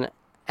someone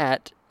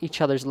at each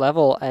other's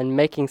level and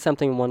making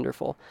something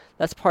wonderful.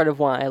 That's part of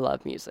why I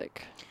love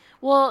music.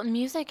 Well,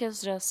 music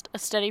is just a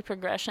steady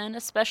progression,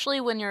 especially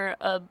when you're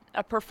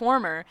a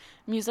performer.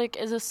 Music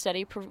is a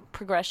steady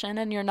progression,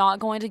 and you're not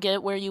going to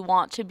get where you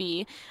want to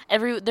be.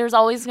 There's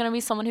always going to be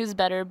someone who's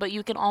better, but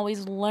you can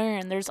always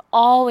learn. There's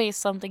always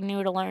something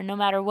new to learn, no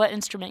matter what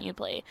instrument you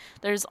play.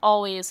 There's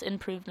always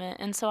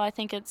improvement, and so I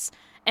think it's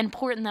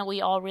important that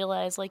we all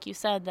realize, like you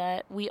said,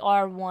 that we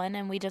are one,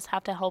 and we just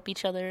have to help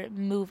each other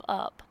move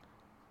up.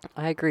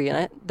 I agree,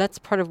 and that's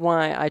part of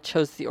why I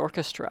chose the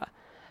orchestra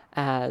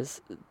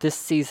as this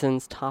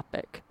season's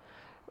topic.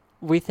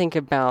 We think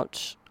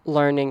about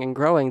learning and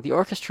growing. The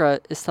orchestra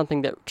is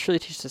something that truly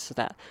teaches us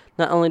that.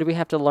 Not only do we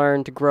have to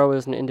learn to grow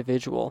as an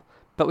individual,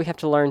 but we have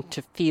to learn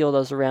to feel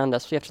those around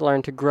us. We have to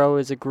learn to grow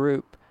as a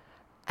group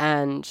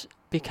and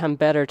become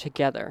better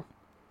together.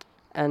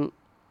 And,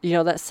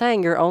 that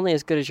saying, you're only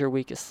as good as your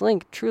weakest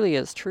link, truly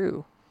is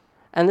true.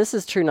 And this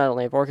is true not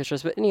only of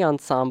orchestras, but any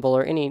ensemble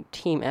or any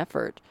team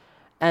effort.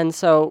 And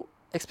so,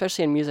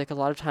 especially in music, a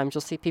lot of times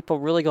you'll see people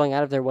really going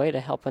out of their way to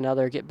help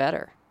another get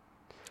better.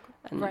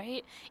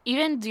 Right.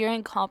 Even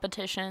during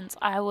competitions,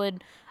 I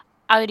would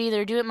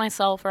either do it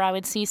myself, or I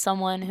would see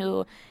someone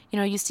who,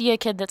 you see a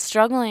kid that's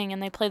struggling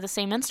and they play the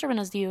same instrument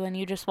as you, and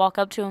you just walk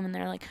up to them and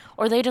they're like,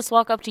 or they just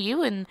walk up to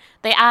you and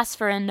they ask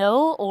for a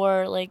note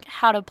or like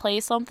how to play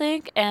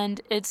something.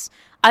 And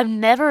I've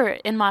never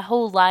in my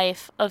whole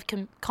life of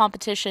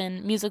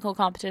competition, musical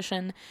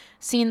competition,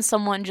 seen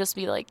someone just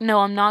be like,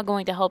 no, I'm not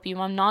going to help you.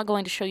 I'm not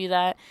going to show you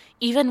that.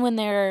 Even when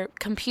they're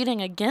competing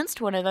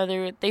against one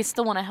another, they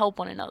still want to help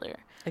one another.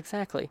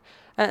 Exactly.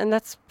 And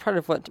that's part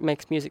of what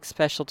makes music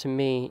special to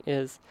me,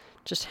 is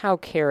just how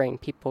caring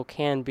people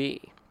can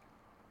be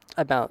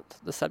about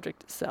the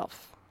subject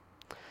itself.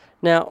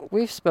 Now,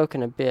 we've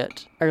spoken a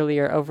bit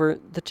earlier over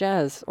the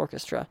jazz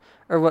orchestra,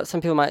 or what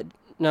some people might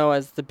know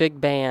as the big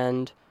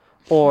band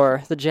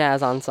or the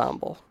jazz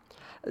ensemble.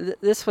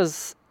 This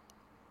was,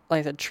 like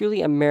I said,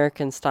 truly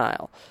American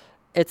style.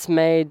 It's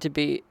made to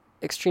be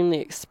extremely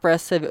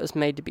expressive. It was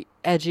made to be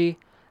edgy.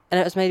 And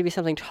it was made to be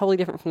something totally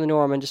different from the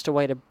norm, and just a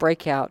way to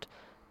break out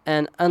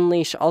and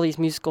unleash all these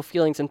musical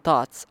feelings and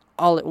thoughts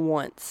all at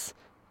once.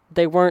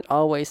 They weren't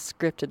always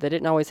scripted. They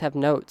didn't always have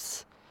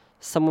notes.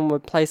 Someone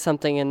would play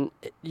something and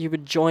you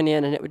would join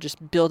in and it would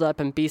just build up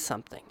and be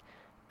something.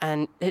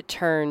 And it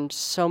turned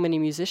so many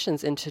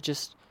musicians into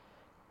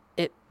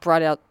it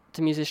brought out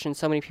the musicians,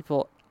 so many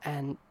people,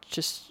 and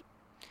just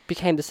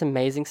became this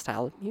amazing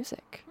style of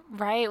music.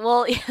 Right.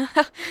 Well,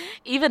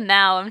 even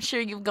now, I'm sure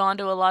you've gone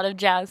to a lot of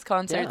jazz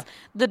concerts. Yeah.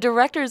 The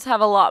directors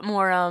have a lot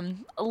more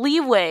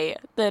leeway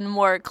than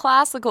more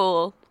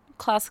classical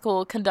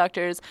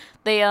conductors.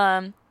 They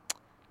have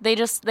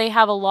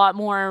a lot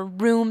more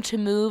room to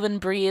move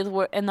and breathe.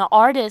 And the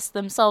artists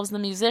themselves, the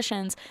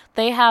musicians,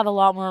 they have a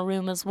lot more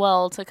room as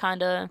well to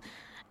kind of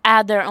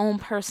add their own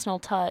personal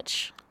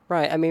touch.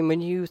 Right. I mean,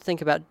 when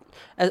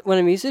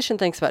a musician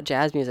thinks about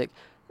jazz music,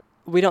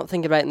 we don't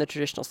think about it in the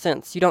traditional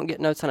sense. You don't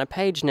get notes on a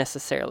page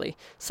necessarily.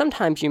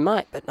 Sometimes you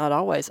might, but not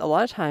always. A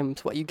lot of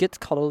times what you get is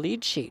called a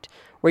lead sheet,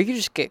 where you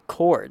just get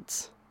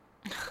chords.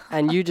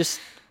 And you just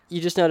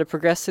know to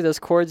progress through those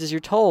chords as you're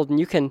told, and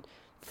you can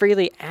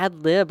freely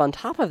ad-lib on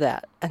top of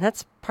that. And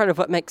that's part of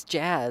what makes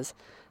jazz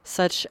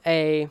such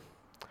I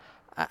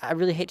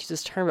really hate to use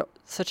this term, but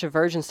such a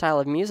virgin style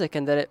of music,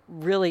 and that it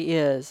really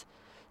is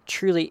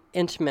truly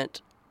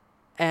intimate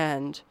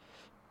and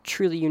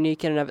truly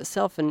unique in and of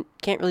itself, and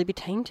can't really be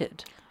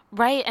tainted.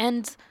 Right.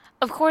 And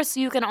of course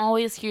you can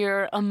always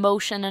hear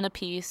emotion in a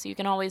piece. You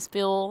can always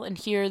feel and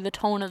hear the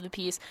tone of the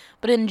piece.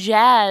 But in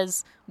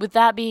jazz, with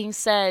that being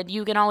said,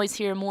 you can always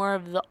hear more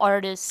of the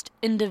artist's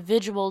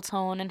individual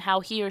tone and how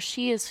he or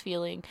she is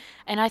feeling.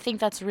 And I think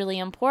that's really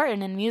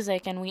important in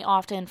music, and we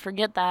often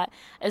forget that,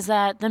 is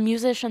that the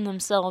musician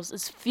themselves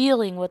is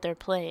feeling what they're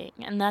playing,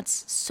 and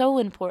that's so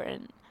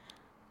important.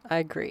 I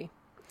agree.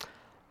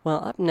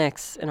 Well, up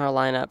next in our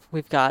lineup,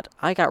 we've got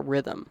I Got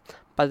Rhythm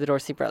by the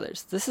Dorsey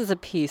Brothers. This is a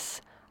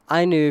piece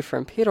I knew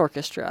from Pit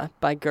Orchestra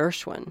by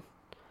Gershwin.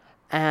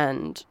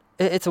 And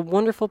it's a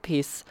wonderful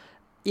piece.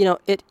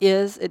 It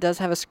does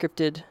have a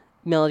scripted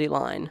melody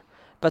line,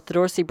 but the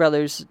Dorsey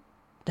Brothers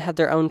had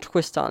their own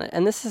twist on it.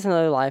 And this is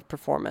another live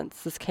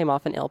performance. This came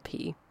off an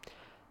LP.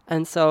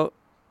 And so,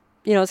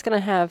 it's going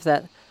to have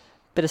that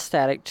bit of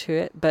static to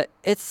it, but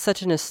it's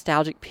such a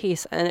nostalgic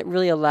piece, and it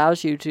really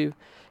allows you to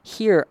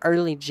hear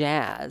early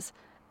jazz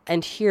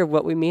and hear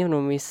what we mean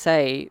when we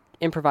say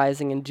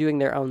improvising and doing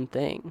their own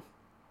thing.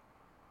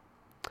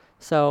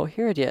 So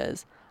here it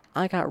is,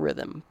 I Got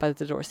Rhythm by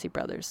the Dorsey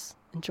Brothers.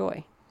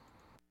 Enjoy.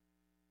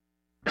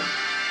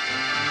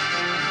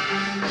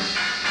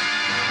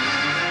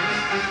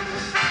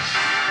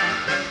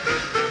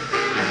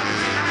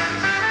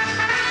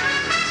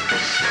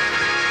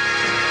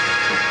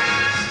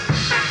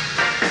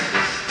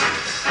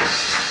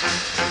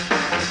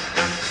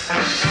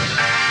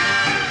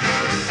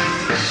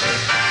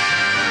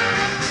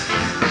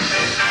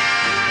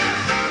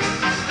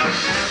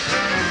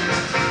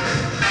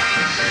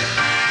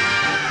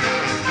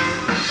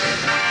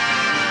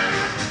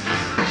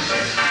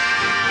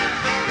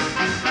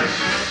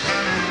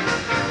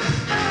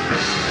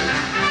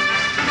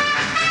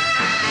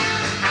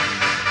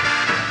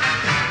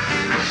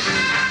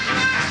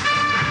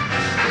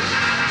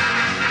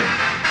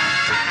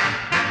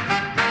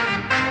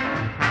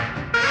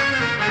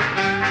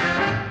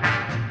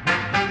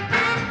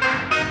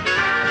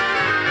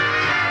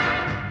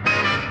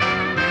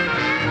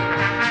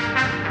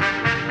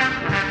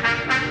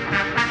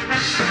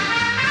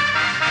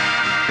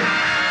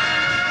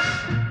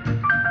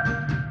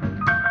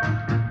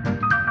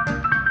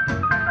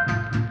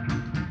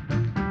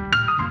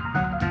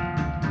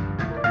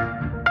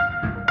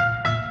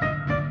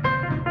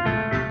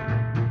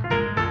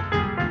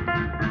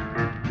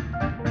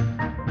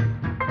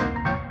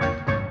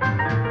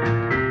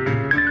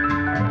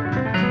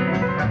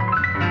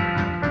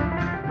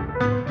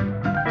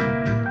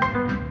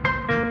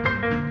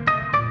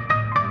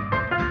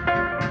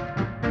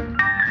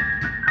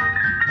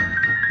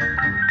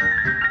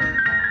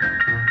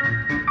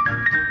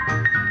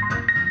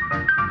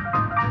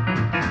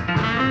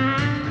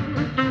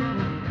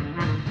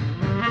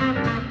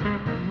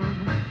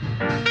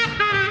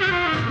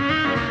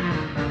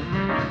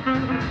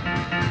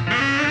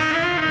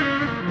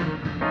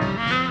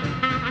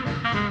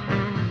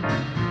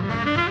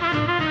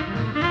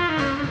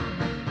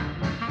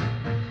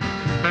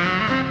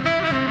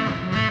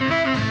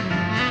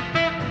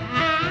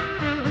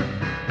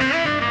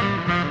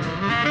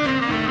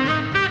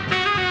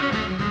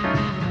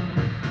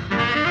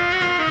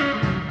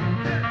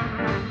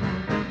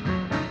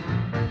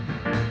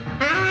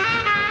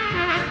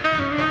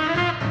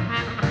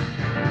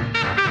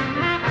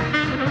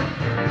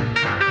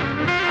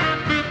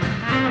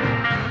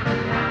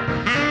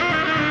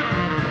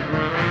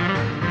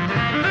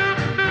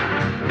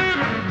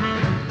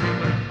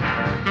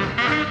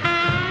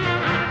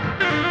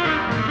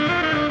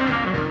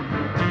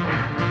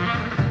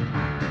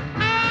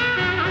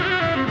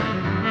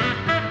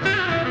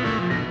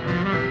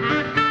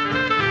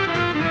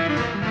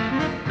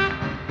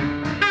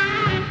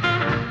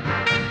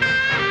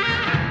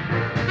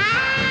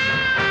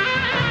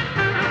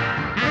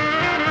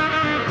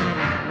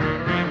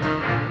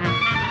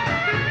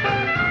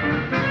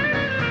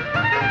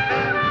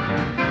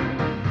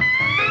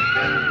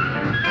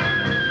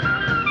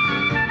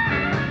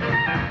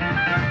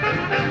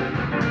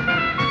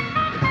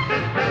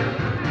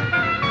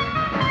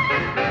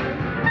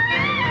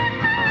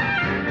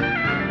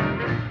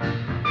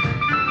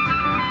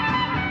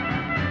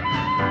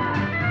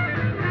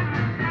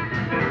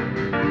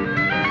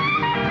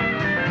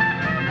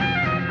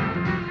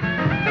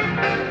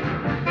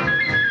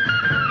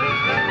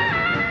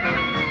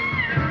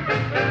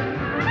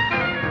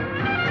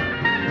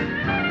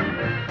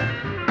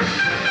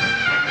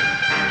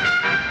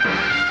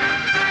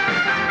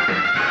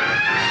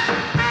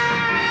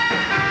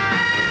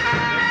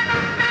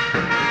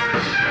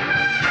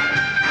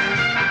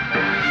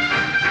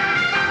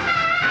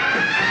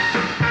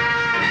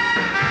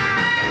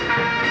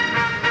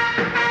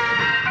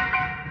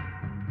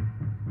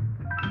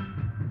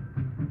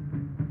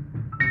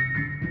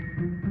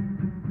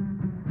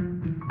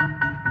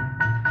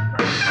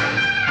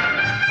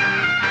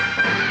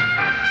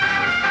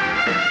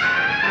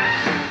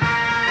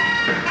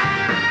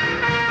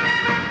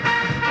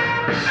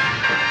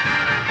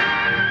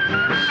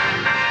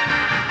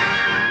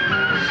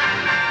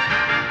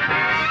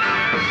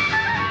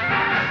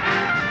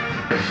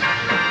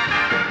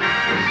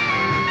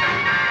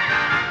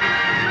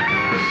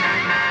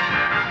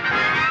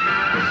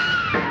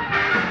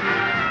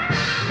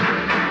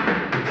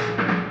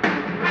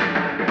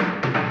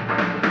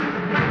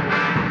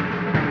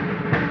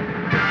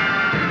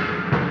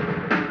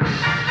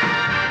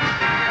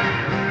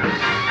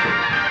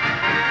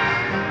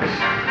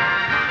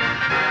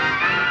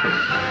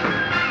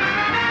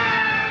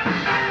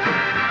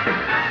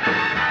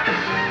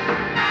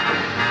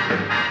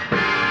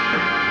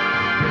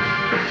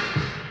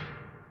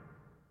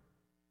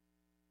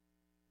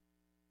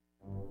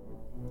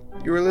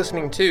 You are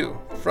listening to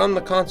From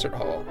the Concert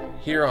Hall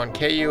here on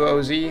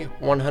KUOZ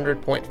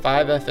 100.5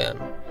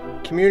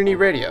 FM, community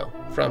radio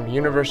from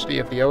University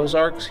of the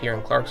Ozarks here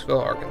in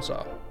Clarksville,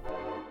 Arkansas.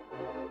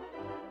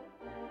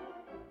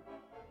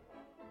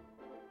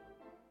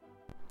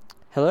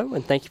 Hello,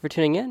 and thank you for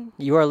tuning in.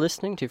 You are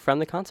listening to From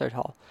the Concert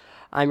Hall.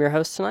 I'm your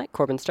host tonight,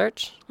 Corbin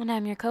Sturch. And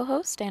I'm your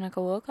co-host,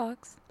 Danica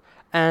Wilcox.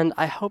 And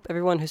I hope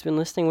everyone who's been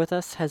listening with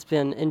us has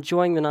been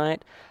enjoying the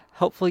night.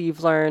 Hopefully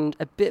you've learned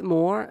a bit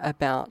more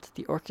about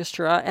the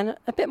orchestra and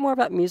a bit more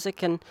about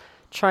music and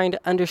trying to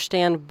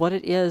understand what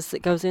it is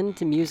that goes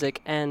into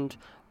music and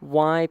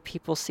why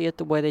people see it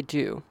the way they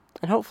do.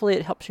 And hopefully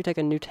it helps you take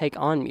a new take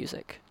on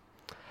music.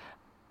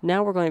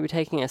 Now we're going to be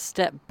taking a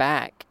step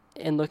back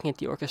in looking at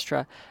the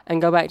orchestra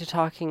and go back to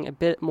talking a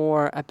bit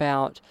more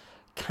about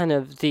kind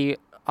of the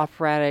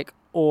operatic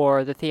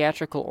or the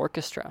theatrical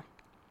orchestra.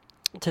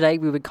 Today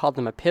we would call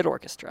them a pit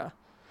orchestra.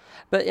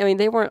 But, I mean,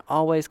 they weren't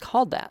always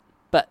called that.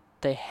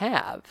 They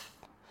have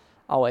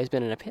always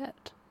been in a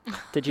pit.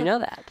 Did you know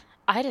that?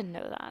 I didn't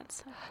know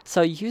that.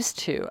 So used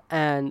to,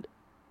 and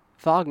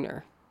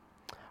Wagner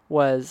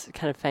was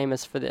kind of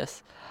famous for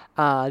this.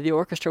 The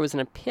orchestra was in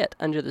a pit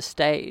under the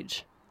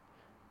stage,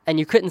 and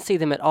you couldn't see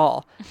them at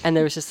all. And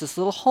there was just this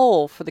little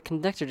hole for the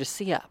conductor to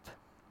see up.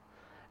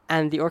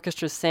 And the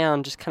orchestra's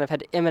sound just kind of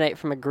had to emanate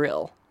from a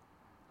grill.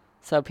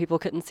 So people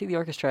couldn't see the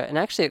orchestra. And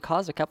actually it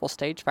caused a couple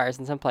stage fires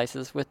in some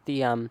places with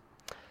the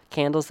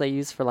candles they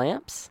use for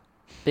lamps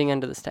being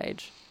under the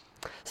stage.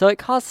 So it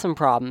caused some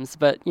problems,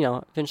 but,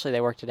 eventually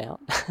they worked it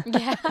out.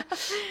 Yeah.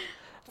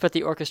 Put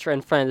the orchestra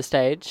in front of the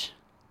stage,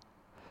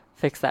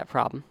 fix that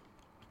problem.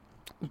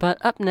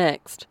 But up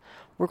next,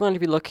 we're going to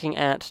be looking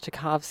at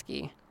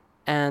Tchaikovsky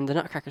and the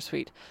Nutcracker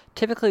Suite.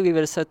 Typically, we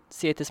would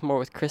associate this more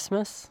with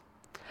Christmas,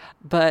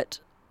 but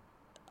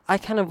I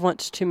kind of want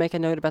to make a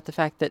note about the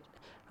fact that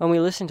when we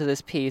listen to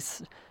this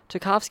piece,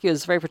 Tchaikovsky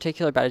is very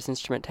particular about his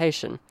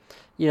instrumentation.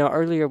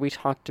 Earlier we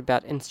talked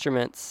about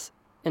instruments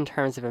in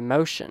terms of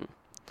emotion.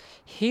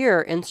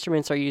 Here,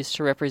 instruments are used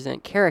to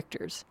represent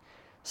characters.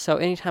 So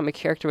anytime a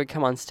character would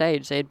come on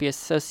stage, they'd be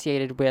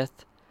associated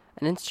with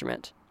an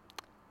instrument.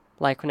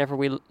 Like whenever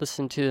we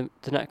listen to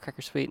the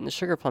Nutcracker Suite and the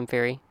Sugar Plum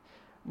Fairy,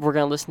 we're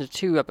going to listen to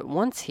two up at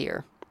once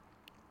here.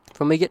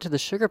 When we get to the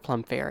Sugar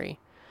Plum Fairy,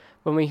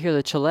 when we hear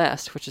the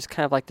celeste, which is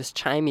kind of like this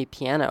chimey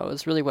piano,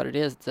 is really what it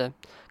is. It's a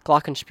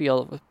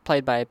glockenspiel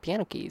played by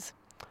piano keys.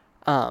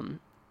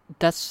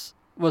 That's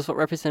was what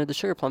represented the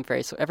Sugar Plum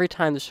Fairy. So every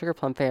time the Sugar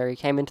Plum Fairy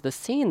came into the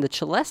scene, the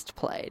celeste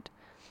played.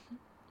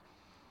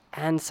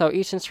 And so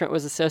each instrument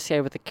was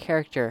associated with a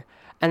character,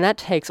 and that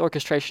takes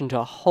orchestration to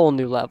a whole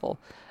new level.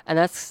 And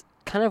that's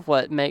kind of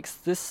what makes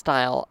this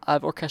style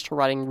of orchestral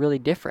writing really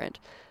different,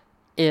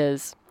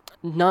 is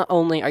not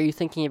only are you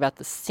thinking about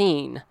the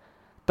scene,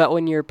 but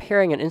when you're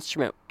pairing an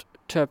instrument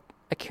to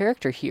a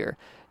character here,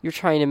 you're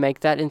trying to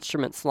make that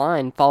instrument's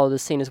line follow the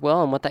scene as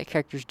well and what that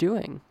character's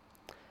doing.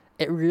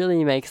 It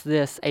really makes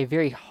this a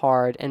very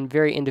hard and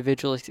very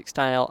individualistic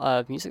style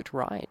of music to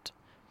write.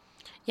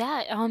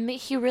 Yeah,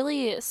 he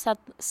really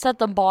set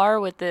the bar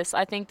with this.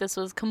 I think this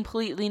was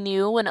completely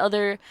new when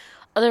other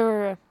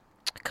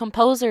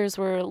composers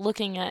were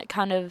looking at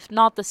kind of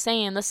not the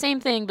same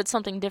thing, but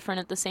something different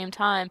at the same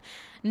time.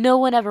 No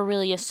one ever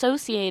really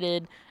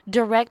associated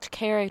direct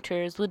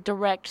characters with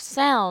direct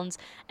sounds,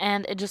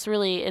 and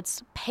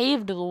it's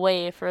paved the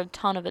way for a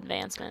ton of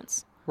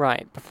advancements.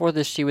 Right. Before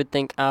this, you would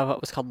think of what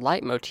was called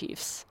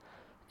leitmotifs,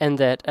 and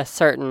that a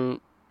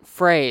certain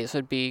phrase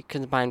would be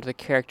combined with a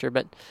character,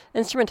 but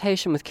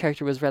instrumentation with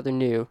character was rather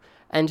new.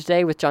 And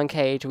today with John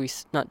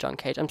Williams,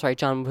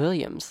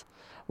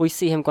 we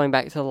see him going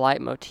back to the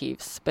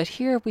leitmotifs. But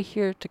here we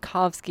hear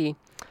Tchaikovsky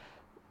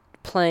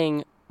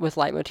playing with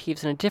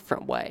leitmotifs in a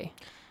different way.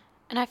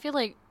 And I feel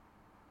like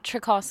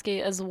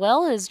Tchaikovsky as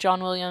well as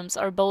John Williams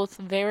are both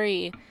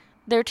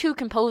they're two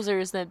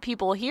composers that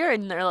people hear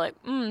and they're like,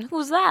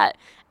 who's that?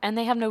 And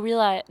they have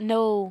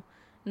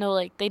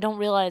they don't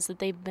realize that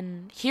they've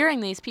been hearing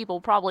these people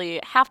probably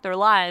half their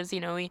lives,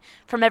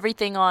 from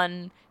everything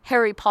on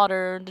Harry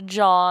Potter to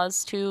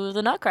Jaws to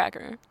the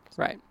Nutcracker.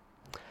 Right.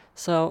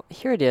 So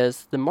here it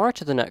is, the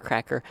March of the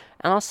Nutcracker,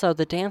 and also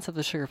the Dance of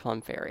the Sugar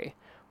Plum Fairy.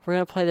 We're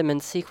going to play them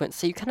in sequence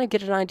so you kind of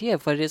get an idea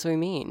of what it is we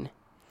mean.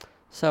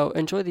 So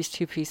enjoy these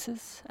two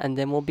pieces, and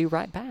then we'll be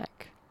right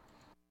back.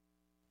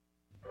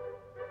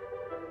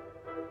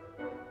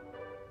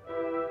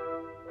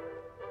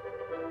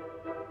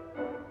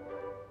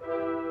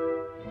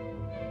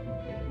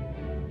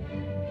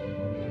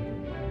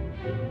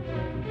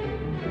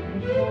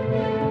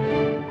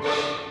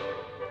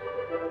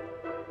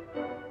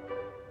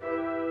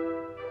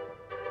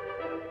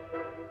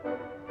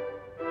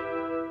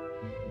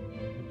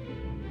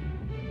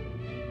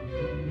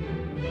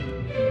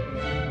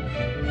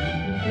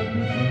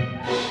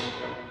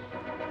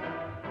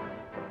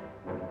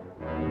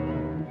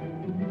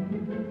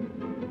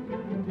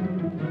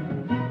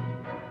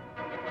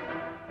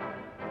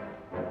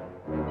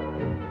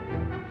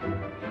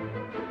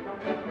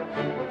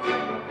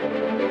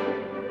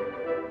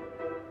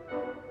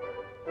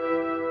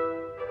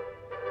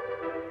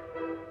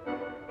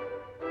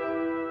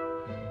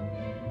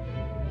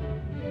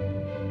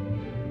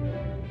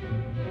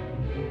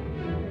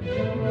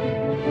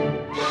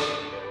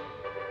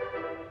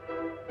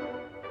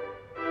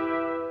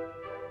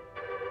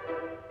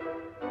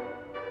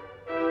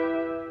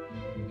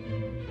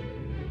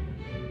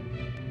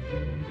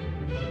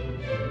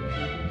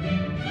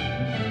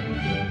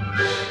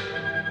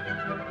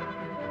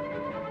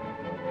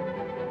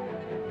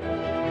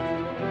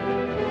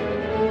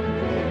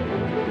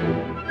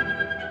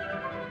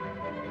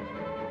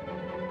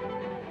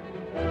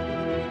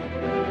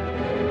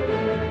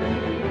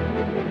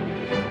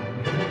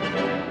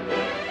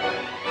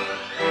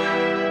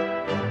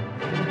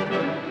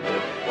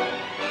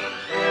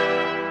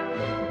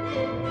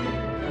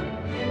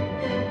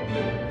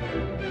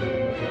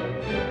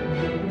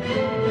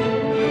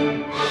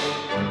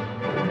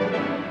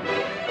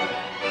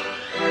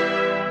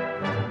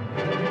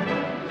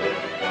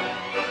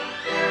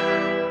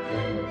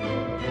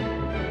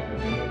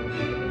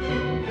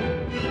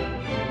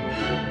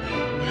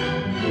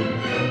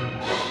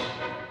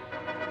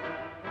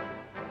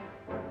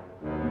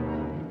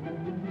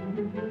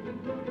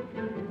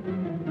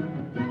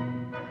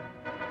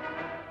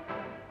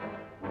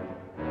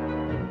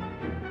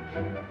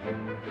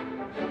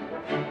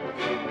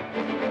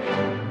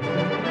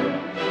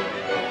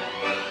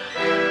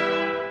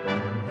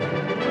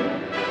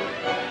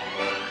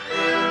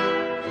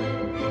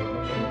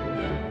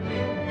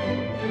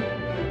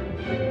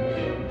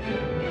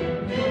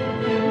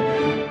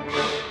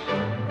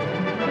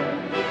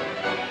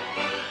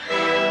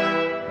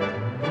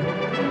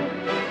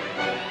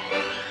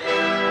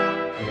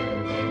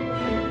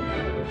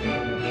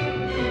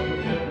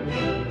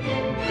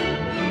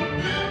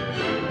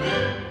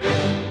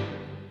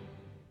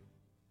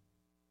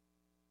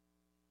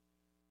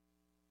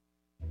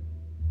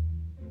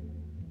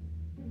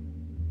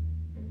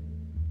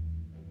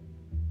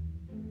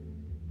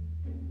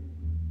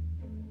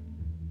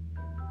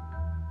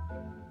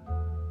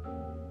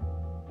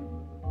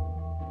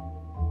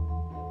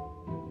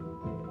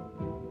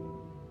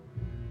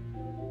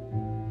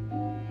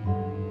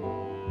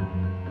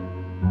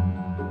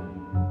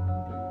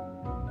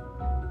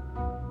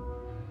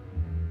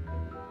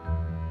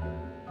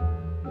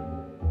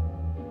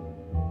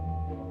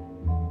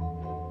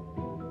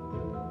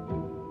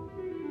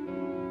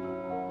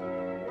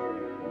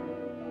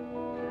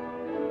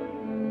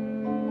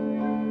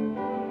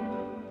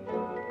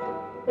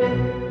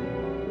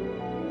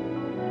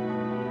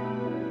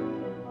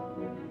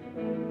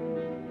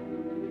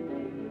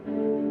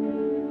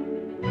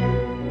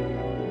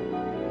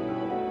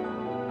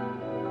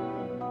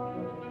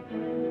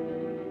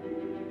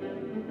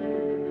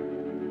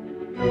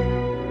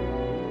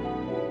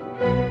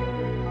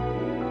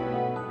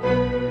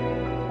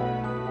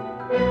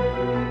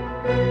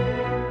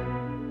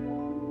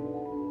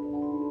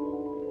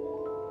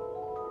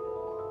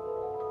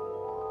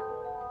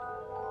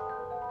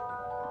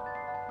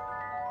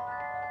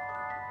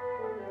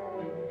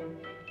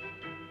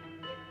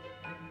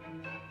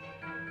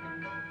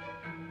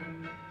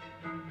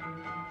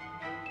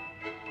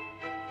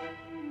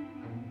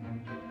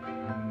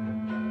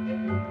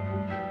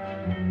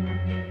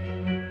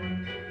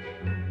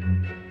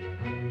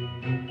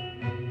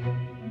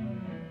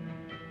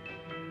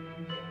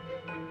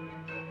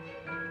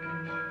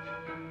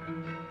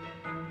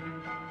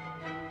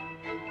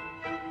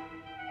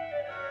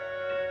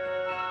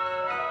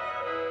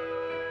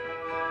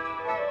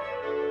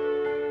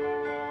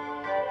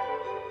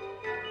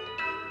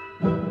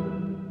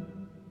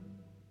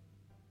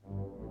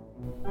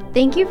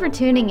 Thank you for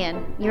tuning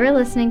in. You're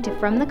listening to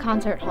From the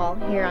Concert Hall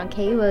here on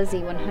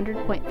KUOZ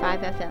 100.5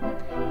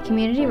 FM,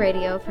 community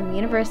radio from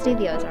University of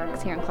the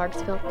Ozarks here in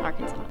Clarksville,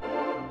 Arkansas.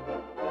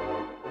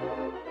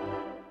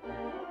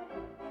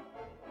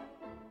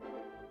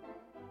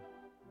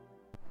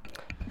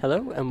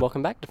 Hello, and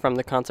welcome back to From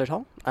the Concert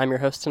Hall. I'm your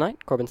host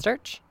tonight, Corbin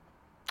Sturch.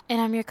 And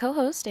I'm your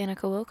co-host,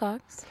 Annika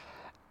Wilcox.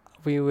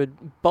 We would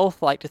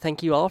both like to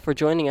thank you all for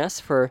joining us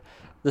for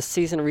the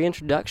season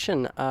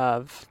reintroduction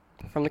of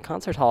From the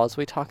Concert Hall as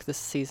we talk this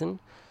season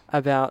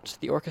about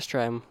the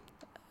orchestra. And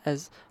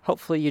as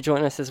hopefully you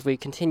join us as we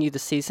continue the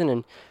season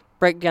and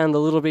break down the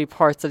little bitty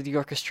parts of the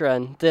orchestra,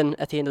 and then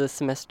at the end of the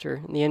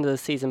semester, at the end of the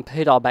season, put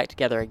it all back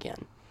together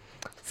again.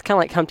 It's kind of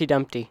like Humpty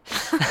Dumpty,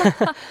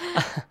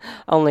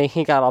 only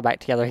he got all back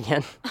together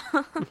again.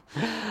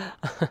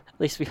 At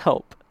least we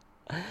hope.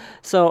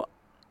 So,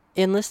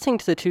 in listening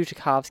to the two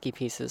Tchaikovsky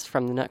pieces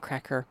from the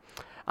Nutcracker,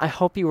 I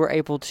hope you were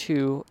able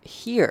to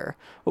hear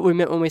what we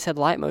meant when we said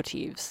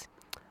leitmotifs.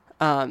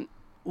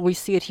 We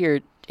see it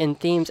here in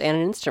themes and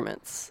in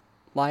instruments,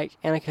 like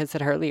Annika had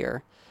said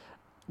earlier.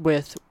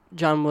 With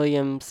John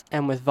Williams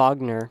and with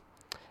Wagner,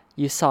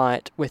 you saw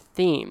it with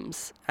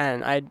themes,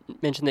 and I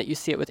mentioned that you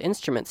see it with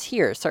instruments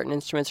here. Certain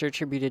instruments are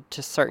attributed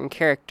to certain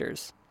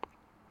characters.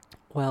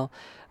 Well,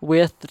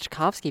 with the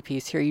Tchaikovsky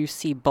piece here, you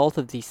see both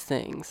of these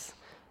things.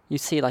 You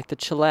see, like, the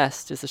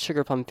celeste is the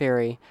Sugar Plum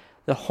Fairy,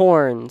 the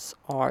horns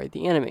are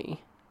the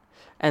enemy,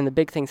 and the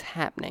big thing's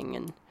happening,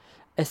 and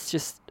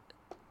it's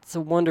a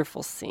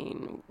wonderful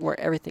scene where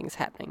everything's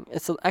happening.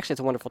 It's a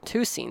wonderful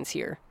two scenes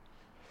here,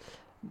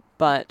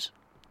 but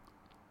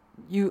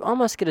you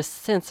almost get a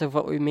sense of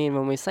what we mean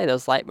when we say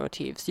those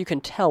leitmotifs. You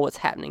can tell what's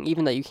happening,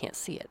 even though you can't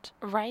see it.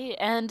 Right,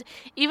 and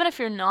even if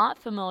you're not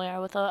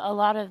familiar with a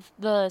lot of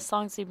the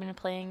songs we've been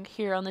playing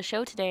here on the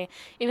show today,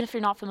 even if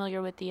you're not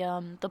familiar with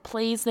the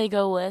plays they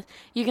go with,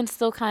 you can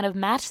still kind of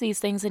match these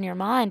things in your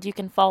mind. You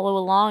can follow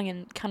along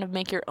and kind of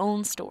make your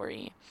own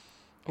story.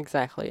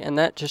 Exactly, and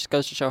that just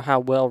goes to show how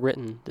well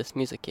written this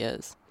music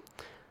is.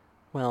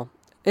 Well,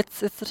 it's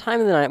the time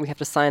of the night we have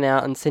to sign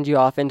out and send you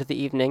off into the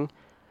evening.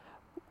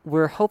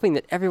 We're hoping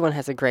that everyone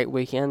has a great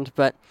weekend,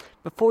 but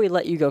before we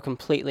let you go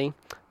completely,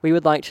 we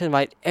would like to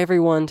invite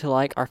everyone to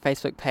like our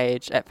Facebook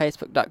page at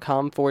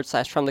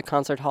facebook.com/From the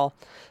Concert Hall.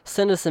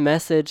 Send us a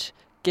message,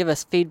 give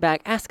us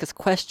feedback, ask us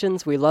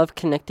questions. We love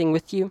connecting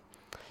with you.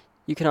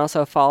 You can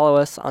also follow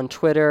us on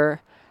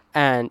Twitter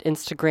and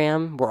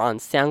Instagram. We're on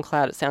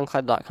SoundCloud at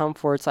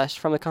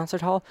soundcloud.com/From the Concert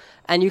Hall,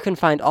 and you can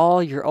find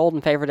all your old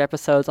and favorite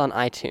episodes on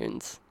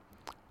iTunes.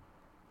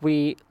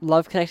 We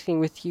love connecting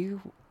with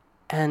you,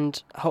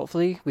 and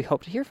hopefully we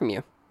hope to hear from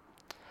you.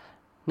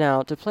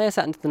 Now, to play us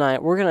out into the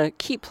night, we're going to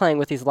keep playing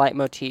with these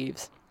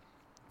leitmotifs.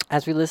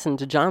 as we listen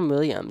to John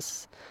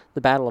Williams,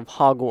 The Battle of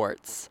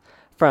Hogwarts,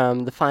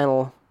 from the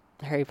final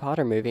Harry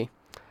Potter movie.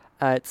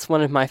 It's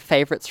one of my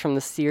favorites from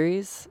the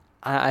series.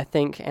 I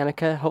think,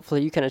 Annika,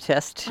 hopefully you can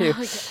attest too.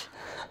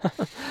 Oh,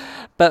 yeah.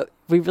 But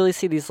we really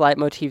see these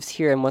leitmotifs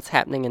here and what's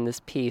happening in this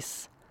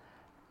piece.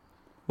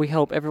 We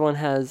hope everyone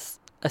has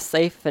a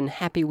safe and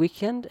happy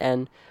weekend,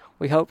 and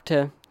we hope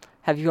to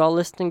have you all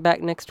listening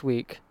back next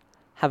week.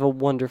 Have a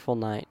wonderful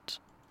night.